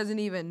she doesn't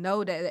even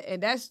know that,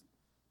 and that's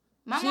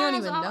my she don't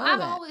even know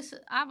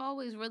that. I've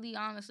always really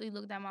honestly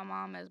looked at my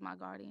mom as my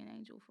guardian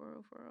angel,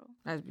 for real.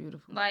 That's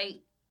beautiful.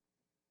 Like,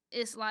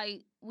 it's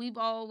like we've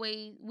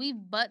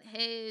butt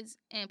heads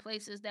in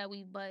places that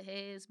we butt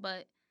heads,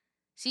 but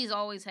she's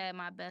always had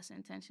my best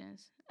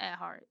intentions at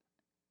heart.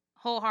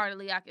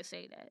 Wholeheartedly, I could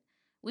say that.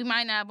 We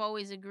might not have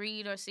always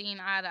agreed or seen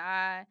eye to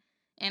eye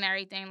and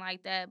everything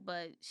like that,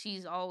 but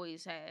she's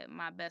always had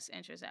my best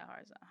interests at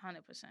heart,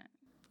 100%.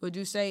 Would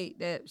you say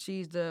that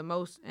she's the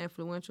most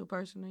influential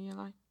person in your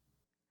life?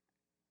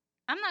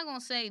 I'm not going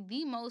to say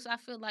the most. I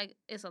feel like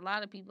it's a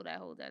lot of people that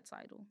hold that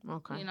title.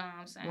 Okay. You know what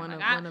I'm saying? One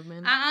of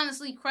many. I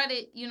honestly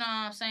credit, you know what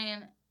I'm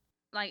saying,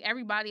 like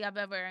everybody I've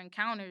ever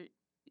encountered,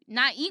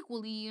 not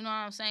equally, you know what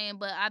I'm saying,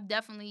 but I've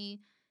definitely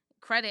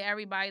credit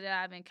everybody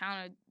that I've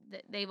encountered.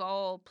 They've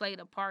all played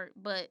a part,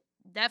 but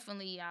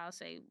definitely I'll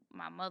say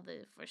my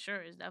mother for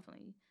sure is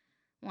definitely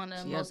one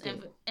of the most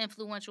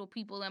influential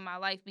people in my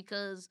life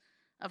because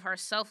of her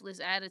selfless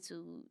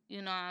attitude.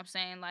 You know what I'm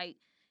saying? Like,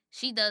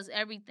 she does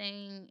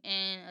everything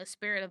in a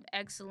spirit of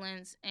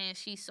excellence, and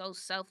she's so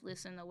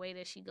selfless in the way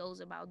that she goes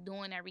about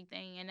doing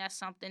everything. And that's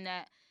something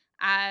that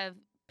I've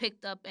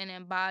picked up and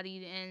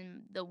embodied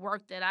in the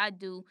work that I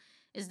do,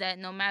 is that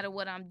no matter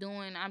what I'm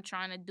doing, I'm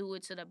trying to do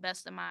it to the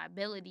best of my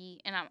ability,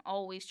 and I'm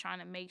always trying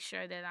to make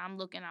sure that I'm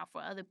looking out for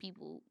other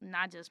people,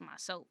 not just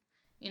myself.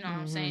 You know what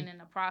I'm saying? In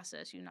the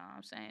process, you know what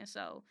I'm saying?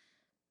 So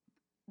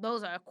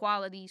those are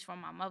qualities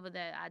from my mother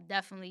that I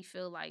definitely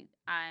feel like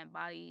I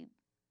embodied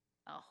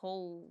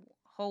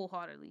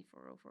wholeheartedly,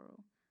 for real.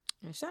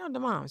 And shout out to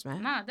moms,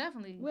 man. Nah,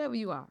 definitely. Wherever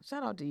you are,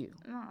 shout out to you.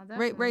 Nah,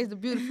 definitely. Raised a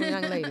beautiful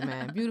young lady,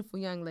 man. Beautiful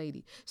young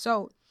lady.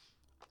 So,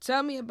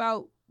 tell me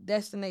about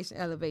Destination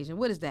Elevation.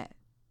 What is that?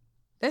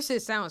 That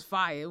shit sounds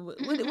fire.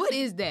 What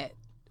is that?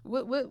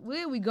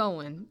 Where are we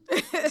going?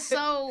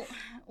 So,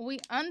 we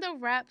under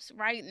wraps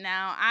right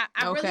now. I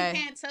really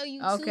can't tell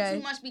you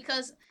too much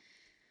because...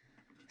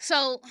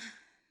 So,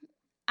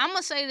 I'm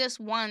going to say this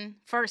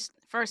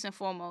first and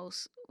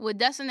foremost. With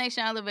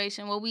Destination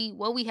Elevation, what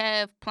we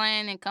have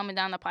planned and coming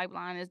down the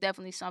pipeline is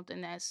definitely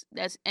something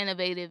that's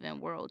innovative and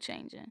world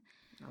changing.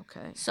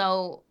 Okay.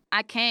 So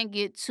I can't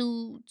get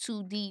too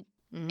deep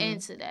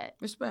into that.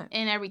 Respect.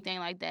 And everything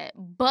like that.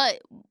 But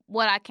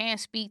what I can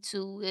speak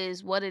to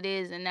is what it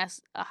is, and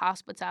that's a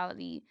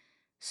hospitality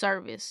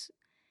service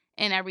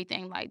and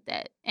everything like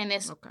that. And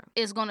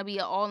it's going to be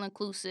an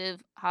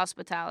all-inclusive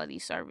hospitality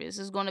service.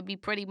 It's going to be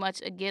pretty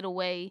much a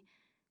getaway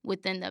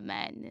within the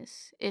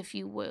madness, if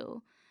you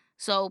will.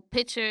 So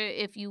picture,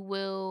 if you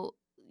will,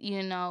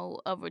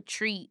 a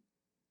retreat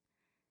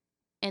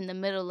in the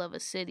middle of a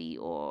city,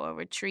 or a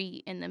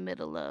retreat in the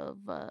middle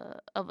of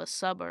a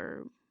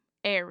suburb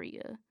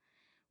area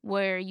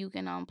where you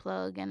can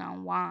unplug and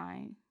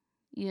unwind,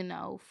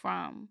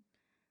 from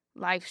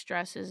life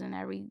stresses and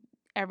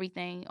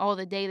everything, all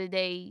the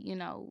day-to-day,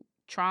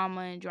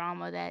 trauma and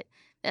drama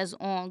that's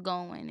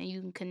ongoing, and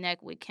you can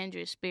connect with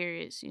kindred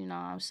spirits, you know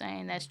what I'm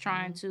saying, that's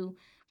trying to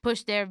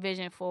push their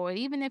vision forward,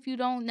 even if you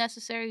don't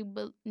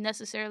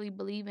necessarily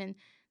believe in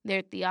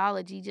their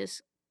theology.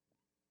 Just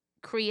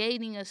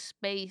creating a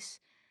space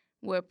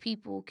where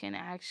people can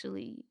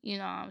actually,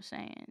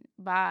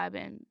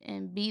 vibe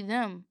and be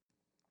them.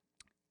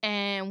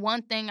 And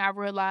one thing I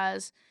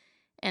realized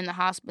in the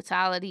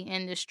hospitality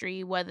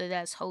industry, whether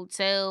that's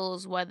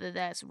hotels, whether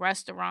that's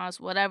restaurants,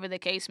 whatever the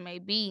case may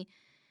be,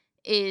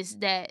 is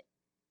that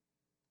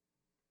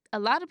a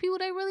lot of people,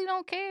 they really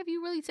don't care if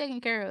you really taken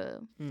care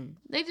of.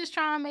 They just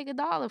try and make a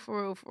dollar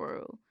for real, for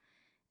real.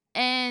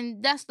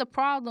 And that's the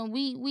problem.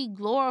 We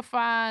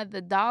glorify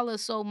the dollar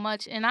so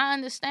much, and I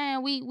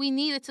understand we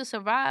need it to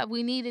survive.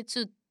 We need it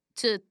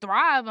to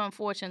thrive,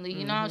 unfortunately.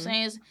 You know what I'm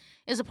saying?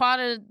 It's a part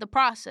of the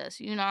process,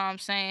 you know what I'm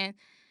saying?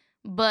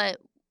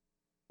 But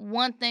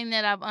one thing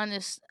that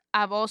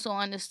I've also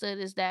understood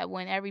is that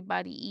when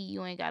everybody eat,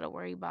 you ain't got to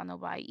worry about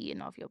nobody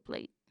eating off your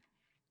plate.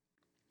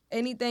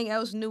 Anything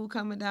else new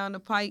coming down the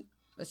pipe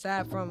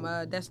aside from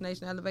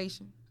Destination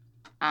Elevation?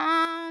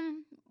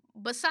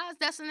 Besides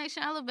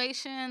Destination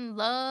Elevation,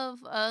 Love,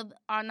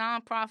 our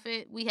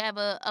nonprofit, we have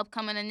a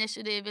upcoming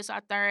initiative. It's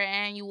our 3rd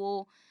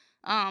annual.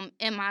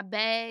 In My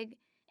Bag,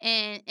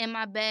 and In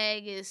My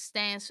Bag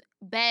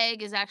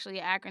BAG is actually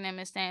an acronym.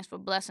 It stands for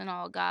Blessing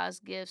All God's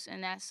Gifts,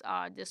 and that's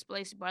our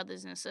displaced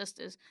brothers and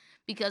sisters.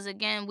 Because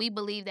again, we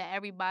believe that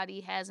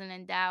everybody has an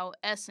endowed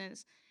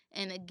essence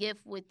and a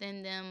gift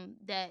within them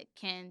that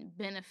can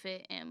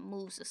benefit and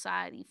move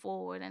society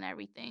forward and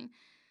everything.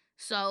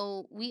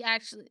 So we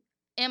actually,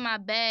 In My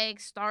Bag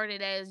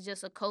started as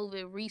just a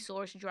COVID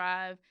resource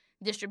drive,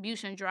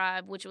 distribution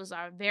drive, which was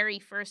our very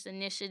first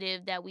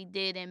initiative that we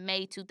did in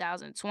May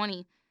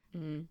 2020.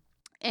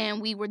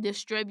 And we were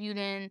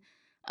distributing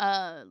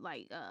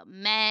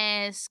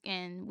masks,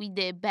 and we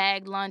did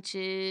bag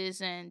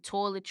lunches and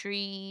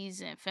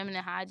toiletries and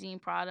feminine hygiene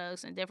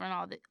products and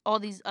all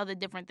these other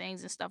different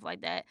things and stuff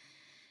like that.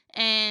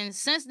 And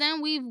since then,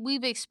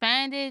 we've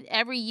expanded.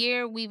 Every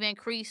year, we've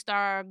increased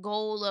our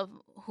goal of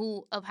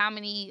how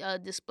many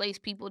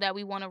displaced people that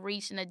we want to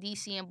reach in the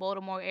DC and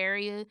Baltimore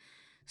area.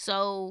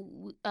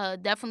 So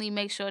definitely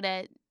make sure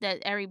that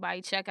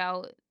everybody check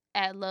out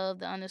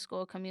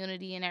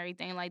 @love_the_community and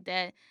everything like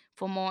that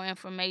for more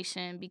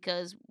information,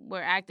 because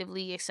we're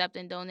actively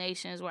accepting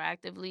donations, we're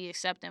actively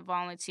accepting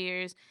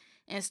volunteers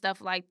and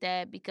stuff like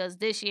that, because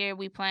this year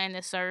we plan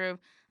to serve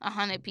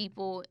 100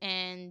 people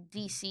in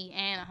DC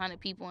and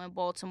 100 people in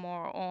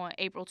Baltimore on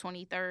April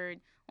 23rd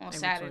on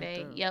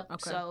Saturday. 23rd. Yep.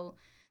 Okay. So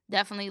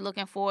definitely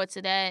looking forward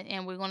to that.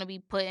 And we're going to be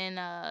putting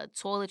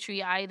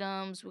toiletry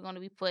items. We're going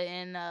to be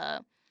putting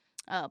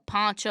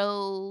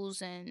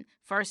ponchos and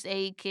first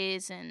aid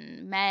kits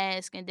and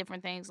masks and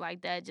different things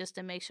like that, just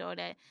to make sure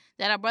that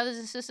our brothers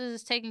and sisters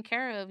is taken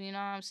care of. You know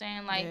what I'm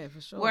saying? Like, yeah,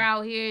 for sure. We're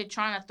out here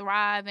trying to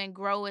thrive and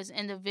grow as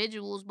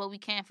individuals, but we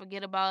can't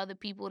forget about other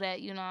people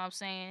that, you know what I'm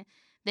saying,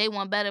 they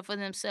want better for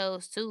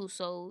themselves too.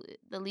 So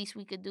the least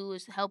we could do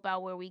is help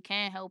out where we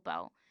can help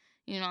out.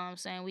 You know what I'm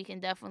saying? We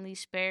can definitely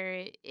spare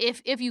it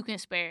if you can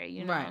spare it.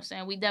 You know what I'm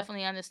saying? We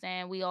definitely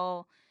understand we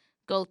all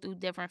go through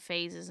different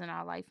phases in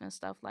our life and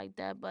stuff like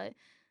that. But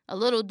a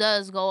little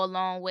does go a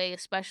long way,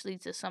 especially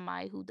to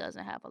somebody who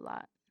doesn't have a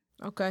lot.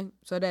 Okay.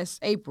 So that's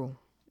April.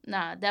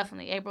 Nah,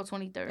 definitely. April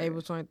 23rd.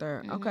 April 23rd.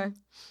 Mm-hmm. Okay.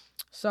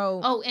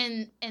 So. Oh,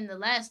 and the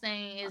last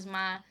thing is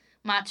my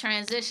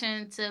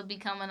transition to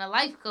becoming a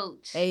life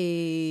coach.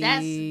 Hey.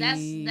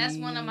 That's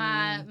one of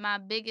my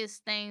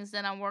biggest things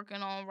that I'm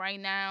working on right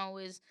now,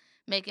 is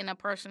making a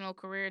personal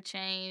career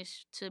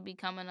change to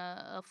becoming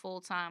a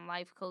full-time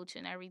life coach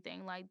and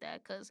everything like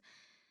that. Because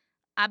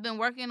I've been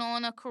working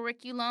on a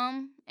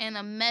curriculum and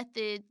a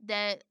method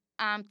that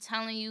I'm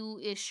telling you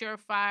is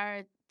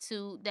surefire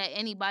to that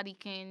anybody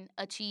can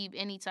achieve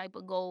any type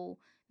of goal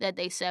that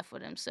they set for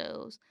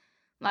themselves.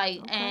 Like,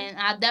 okay. And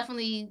I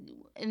definitely,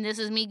 and this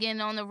is me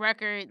getting on the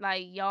record,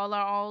 like, y'all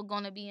are all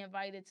going to be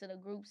invited to the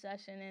group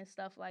session and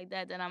stuff like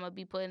that I'm going to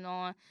be putting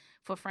on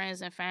for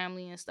friends and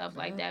family and stuff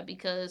like that.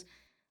 Because,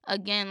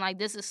 again, like,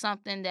 this is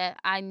something that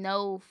I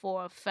know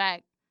for a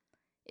fact.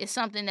 It's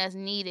something that's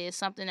needed. It's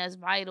something that's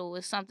vital.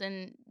 It's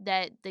something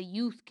that the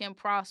youth can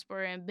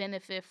prosper and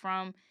benefit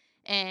from.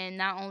 And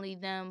not only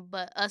them,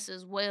 but us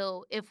as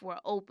well, if we're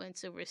open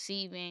to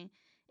receiving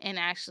and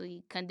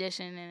actually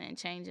conditioning and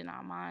changing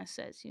our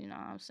mindsets, you know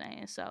what I'm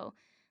saying? So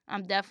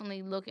I'm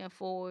definitely looking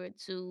forward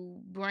to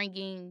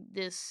bringing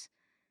this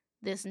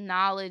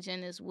knowledge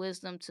and this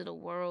wisdom to the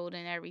world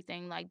and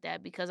everything like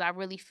that, because I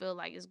really feel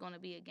like it's going to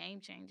be a game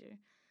changer.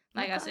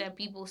 Like I said,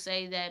 people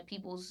say that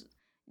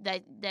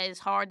that it's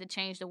hard to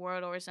change the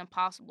world, or it's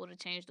impossible to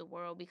change the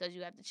world because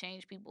you have to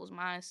change people's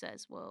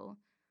mindsets. Well,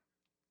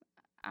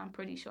 I'm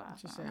pretty sure I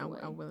found a way.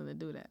 I'm willing to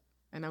do that.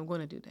 And I'm going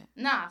to do that.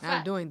 Nah, facts.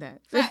 I'm doing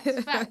that.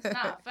 Facts.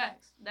 Nah,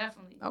 facts.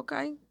 Definitely.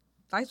 Okay.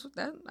 Thanks for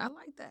that. I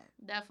like that.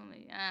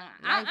 Definitely.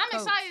 I'm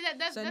excited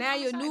that's so now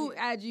your new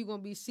IG going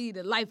to be C,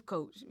 the life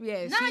coach.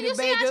 Yeah, no, C you the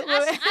see,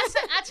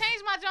 I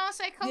changed my John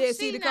say Coach yeah,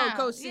 C the now.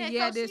 Coach C.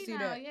 Yeah, I did see now.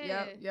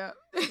 that. Yeah.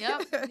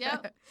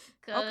 Yep.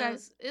 Okay.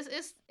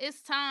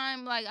 It's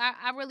time. Like,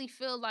 I really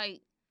feel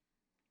like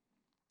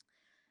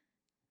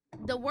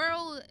the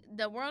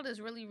world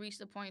has really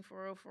reached a point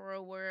for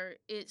real where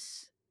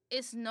it's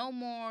no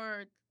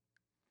more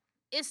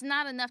it's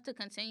not enough to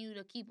continue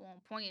to keep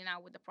on pointing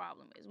out what the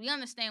problem is. We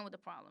understand what the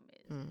problem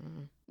is.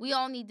 Mm-hmm. We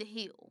all need to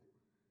heal.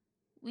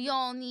 We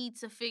all need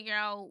to figure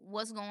out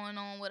what's going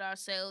on with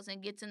ourselves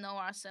and get to know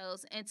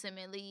ourselves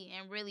intimately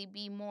and really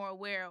be more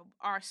aware of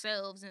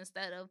ourselves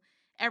instead of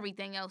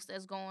everything else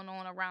that's going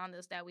on around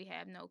us that we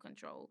have no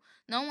control.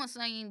 No one's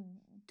saying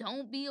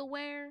don't be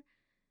aware,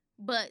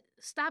 but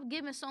stop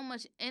giving so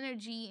much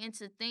energy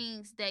into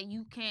things that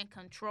you can't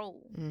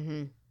control.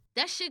 Mm-hmm.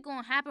 That shit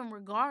gonna happen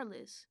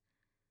regardless.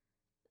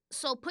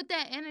 So put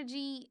that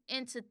energy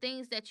into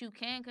things that you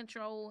can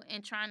control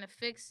and trying to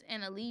fix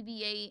and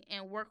alleviate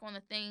and work on the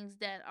things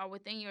that are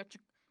within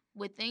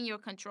your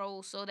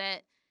control so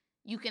that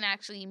you can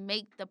actually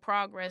make the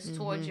progress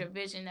towards your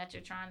vision that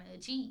you're trying to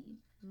achieve.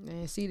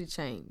 And see the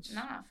change.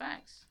 Nah,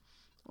 facts.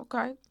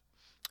 Okay.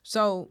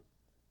 So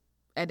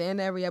at the end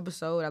of every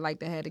episode, I like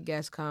to have the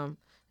guests come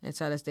and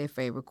tell us their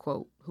favorite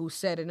quote, who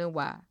said it and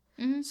why.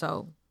 Mm-hmm.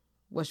 So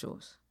what's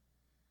yours?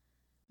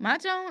 My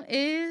joint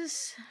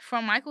is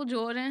from Michael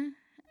Jordan,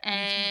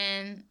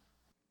 and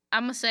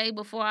I'm gonna say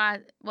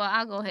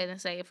I'll go ahead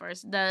and say it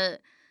first. The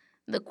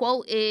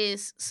quote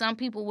is, "Some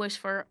people wish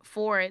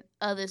for it,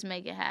 others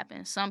make it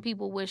happen. Some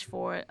people wish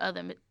for it,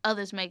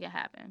 others make it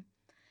happen."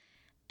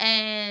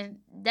 And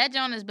that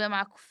joint has been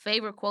my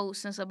favorite quote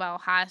since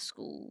about high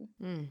school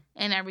and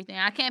everything.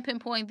 I can't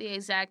pinpoint the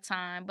exact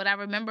time, but I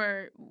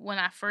remember when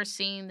I first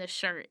seen the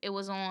shirt. It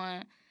was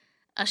on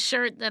a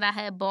shirt that I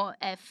had bought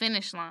at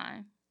Finish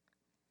Line.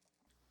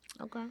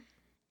 Okay.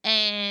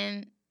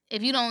 And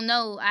if you don't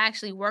know, I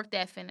actually worked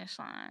at Finish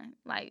Line.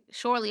 Like,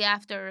 shortly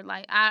after,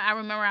 like, I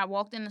remember I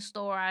walked in the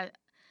store.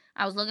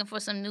 I was looking for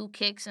some new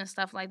kicks and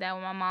stuff like that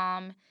with my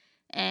mom,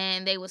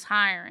 and they was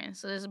hiring.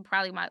 So this is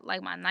probably my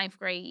 9th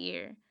grade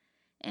year.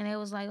 And it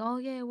was like, oh,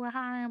 yeah, we're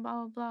hiring, blah,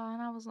 blah, blah.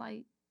 And I was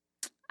like,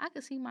 I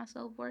could see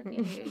myself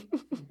working here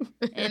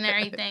and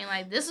everything.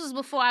 Like, this was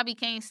before I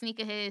became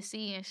Sneakerhead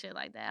C and shit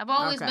like that. I've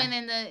always been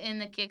in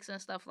the kicks and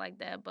stuff like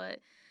that. But,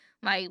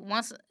 like,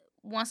 once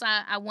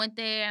I went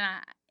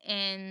there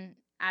and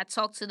I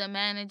talked to the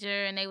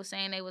manager and they were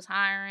saying they was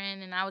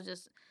hiring and I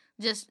was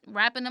just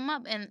wrapping them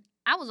up. And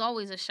I was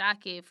always a shy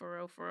kid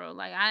for real.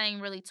 Like, I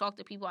didn't really talk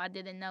to people I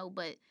didn't know,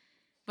 but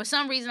for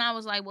some reason I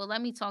was like, well,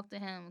 let me talk to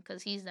him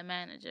because he's the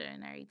manager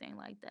and everything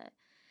like that.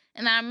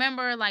 And I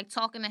remember, like,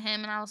 talking to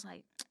him and I was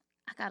like,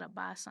 I gotta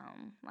buy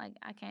something. Like,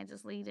 I can't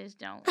just leave this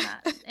junk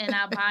and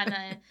not buy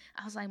nothing.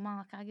 I was like,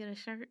 Mom, can I get a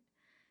shirt?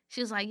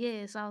 She was like,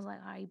 yeah. So I was like,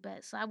 all right,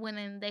 bet. So I went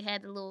in, they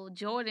had the little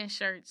Jordan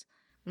shirts.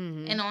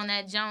 Mm-hmm. And on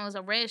that Joan was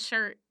a red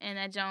shirt, and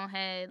that Joan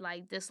had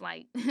this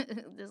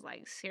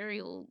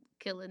serial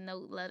killer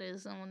note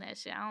letters on that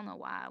shit. I don't know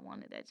why I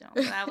wanted that Joan,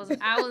 but I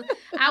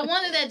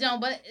wanted that Joan.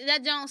 But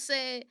that Joan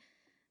said,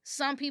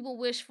 "Some people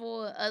wish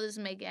for, others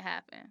make it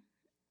happen."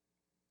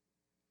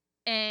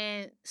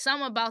 And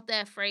something about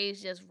that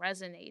phrase just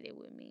resonated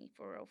with me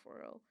for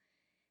real.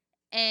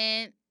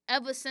 And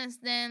ever since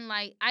then,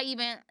 like,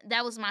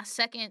 that was my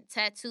second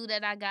tattoo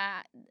that I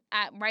got.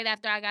 Right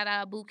after I got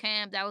out of boot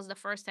camp, that was the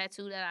first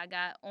tattoo that I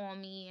got on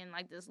me, and,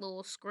 like, this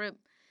little script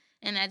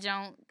and that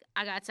junk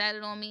I got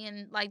tatted on me.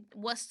 And, like,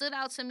 what stood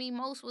out to me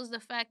most was the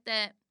fact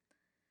that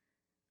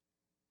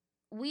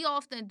we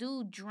often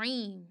do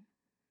dream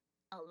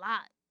a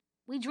lot.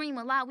 We dream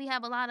a lot. We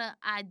have a lot of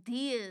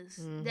ideas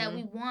that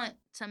we want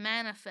to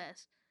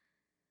manifest.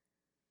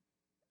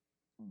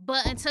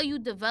 But until you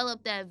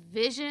develop that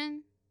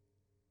vision,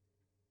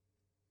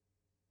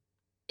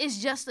 it's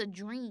just a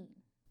dream.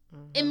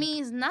 It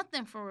means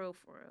nothing for real.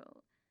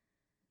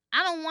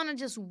 I don't want to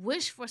just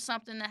wish for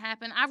something to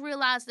happen. I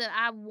realized that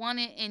I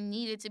wanted and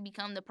needed to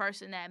become the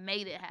person that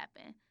made it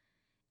happen.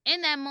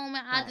 In that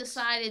moment, I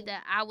decided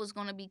that I was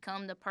going to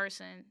become the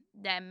person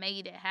that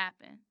made it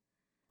happen.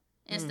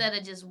 Instead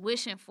of just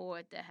wishing for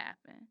it to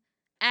happen.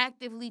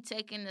 Actively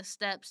taking the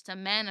steps to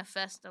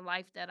manifest the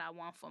life that I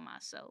want for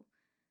myself.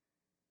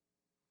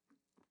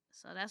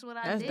 So that's what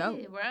I did,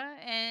 dope. Bro.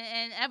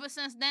 And ever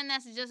since then,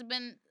 that's just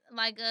been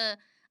like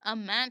a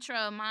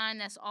mantra of mine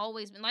that's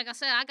always been. Like I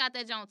said, I got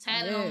that joint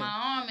tatted on my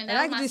arm, and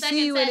that was my second tattoo. I can just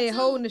see you when they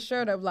holding the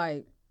shirt up,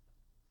 like,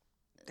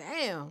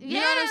 damn. You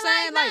know what I'm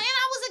saying? Like, and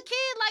I was a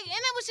kid, like,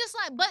 and it was just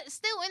like, but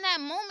still in that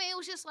moment, it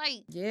was just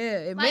like, yeah,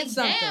 it meant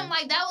something. Damn,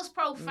 like, that was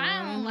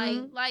profound.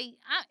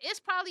 It's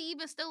probably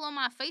even still on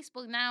my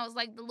Facebook now. It's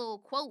like the little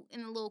quote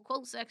in the little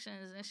quote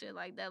sections and shit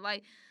like that.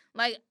 Like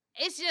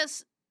it's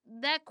just.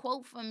 That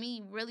quote for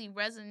me really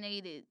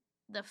resonated.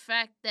 The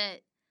fact that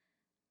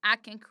I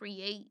can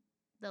create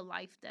the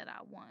life that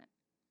I want.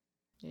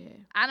 Yeah.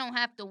 I don't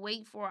have to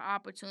wait for an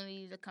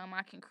opportunity to come.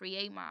 I can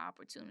create my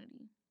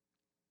opportunity.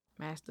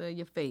 Master of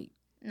your fate.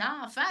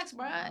 Nah, facts,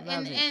 bro.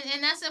 And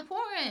that's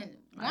important.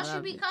 Once you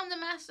become the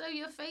master of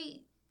your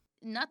fate,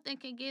 nothing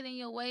can get in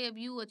your way of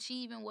you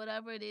achieving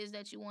whatever it is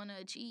that you want to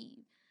achieve.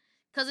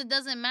 Because it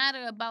doesn't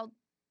matter about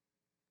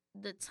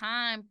the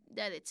time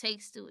that it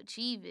takes to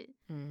achieve it.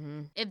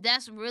 If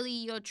that's really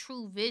your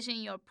true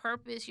vision, your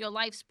purpose, your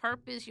life's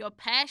purpose, your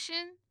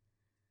passion,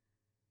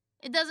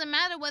 it doesn't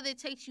matter whether it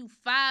takes you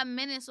 5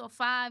 minutes or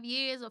 5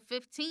 years or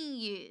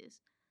 15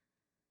 years.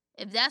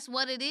 If that's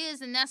what it is,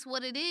 then that's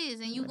what it is.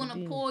 And you're going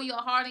to pour your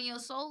heart and your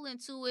soul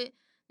into it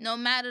no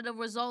matter the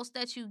results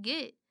that you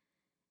get.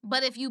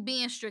 But if you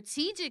being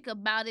strategic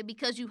about it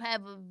because you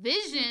have a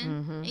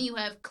vision and you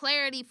have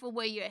clarity for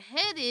where you're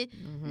headed,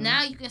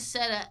 now you can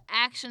set an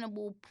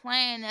actionable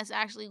plan that's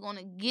actually going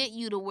to get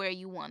you to where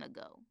you want to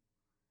go.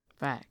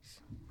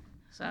 Facts.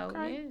 So,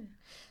 yeah.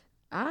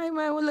 All right,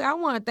 man. Well, look, I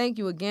want to thank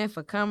you again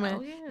for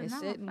coming and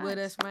sitting facts. with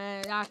us,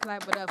 man. Y'all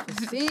clap it up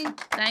for C.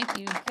 Thank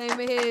you. Came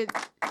in here.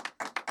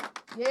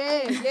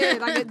 Yeah.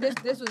 Like,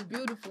 this was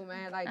beautiful,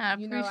 man. Like, I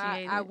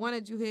appreciate I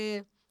wanted you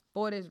here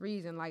for this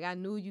reason. Like, I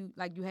knew you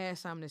had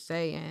something to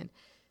say, and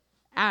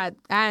I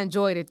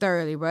enjoyed it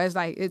thoroughly, bro. It's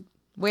like, it's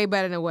way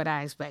better than what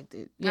I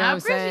expected. You know what I'm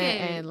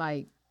saying? And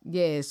like,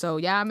 yeah, so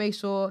y'all make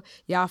sure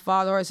y'all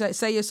follow her.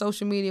 Say your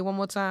social media one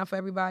more time for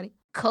everybody.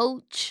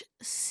 Coach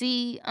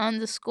C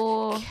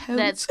 _.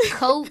 That's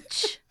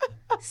Coach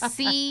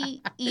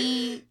CEE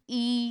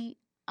 _.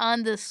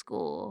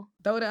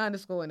 Throw the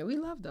underscore in it. We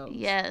love those.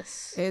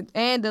 Yes.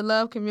 And the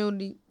Love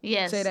Community.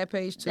 Yes. Say that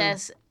page too.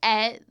 That's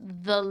at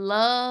the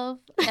Love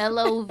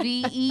LOVE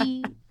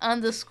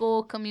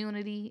 _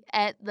 community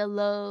at the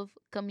Love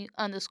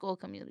 _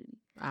 community.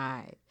 All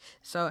right.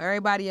 So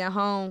everybody at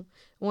home,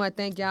 I want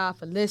to thank y'all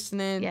for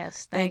listening.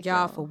 Yes. Thank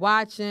y'all for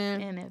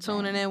watching,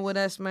 tuning in with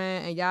us,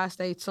 man. And y'all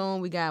stay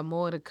tuned. We got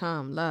more to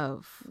come.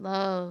 Love.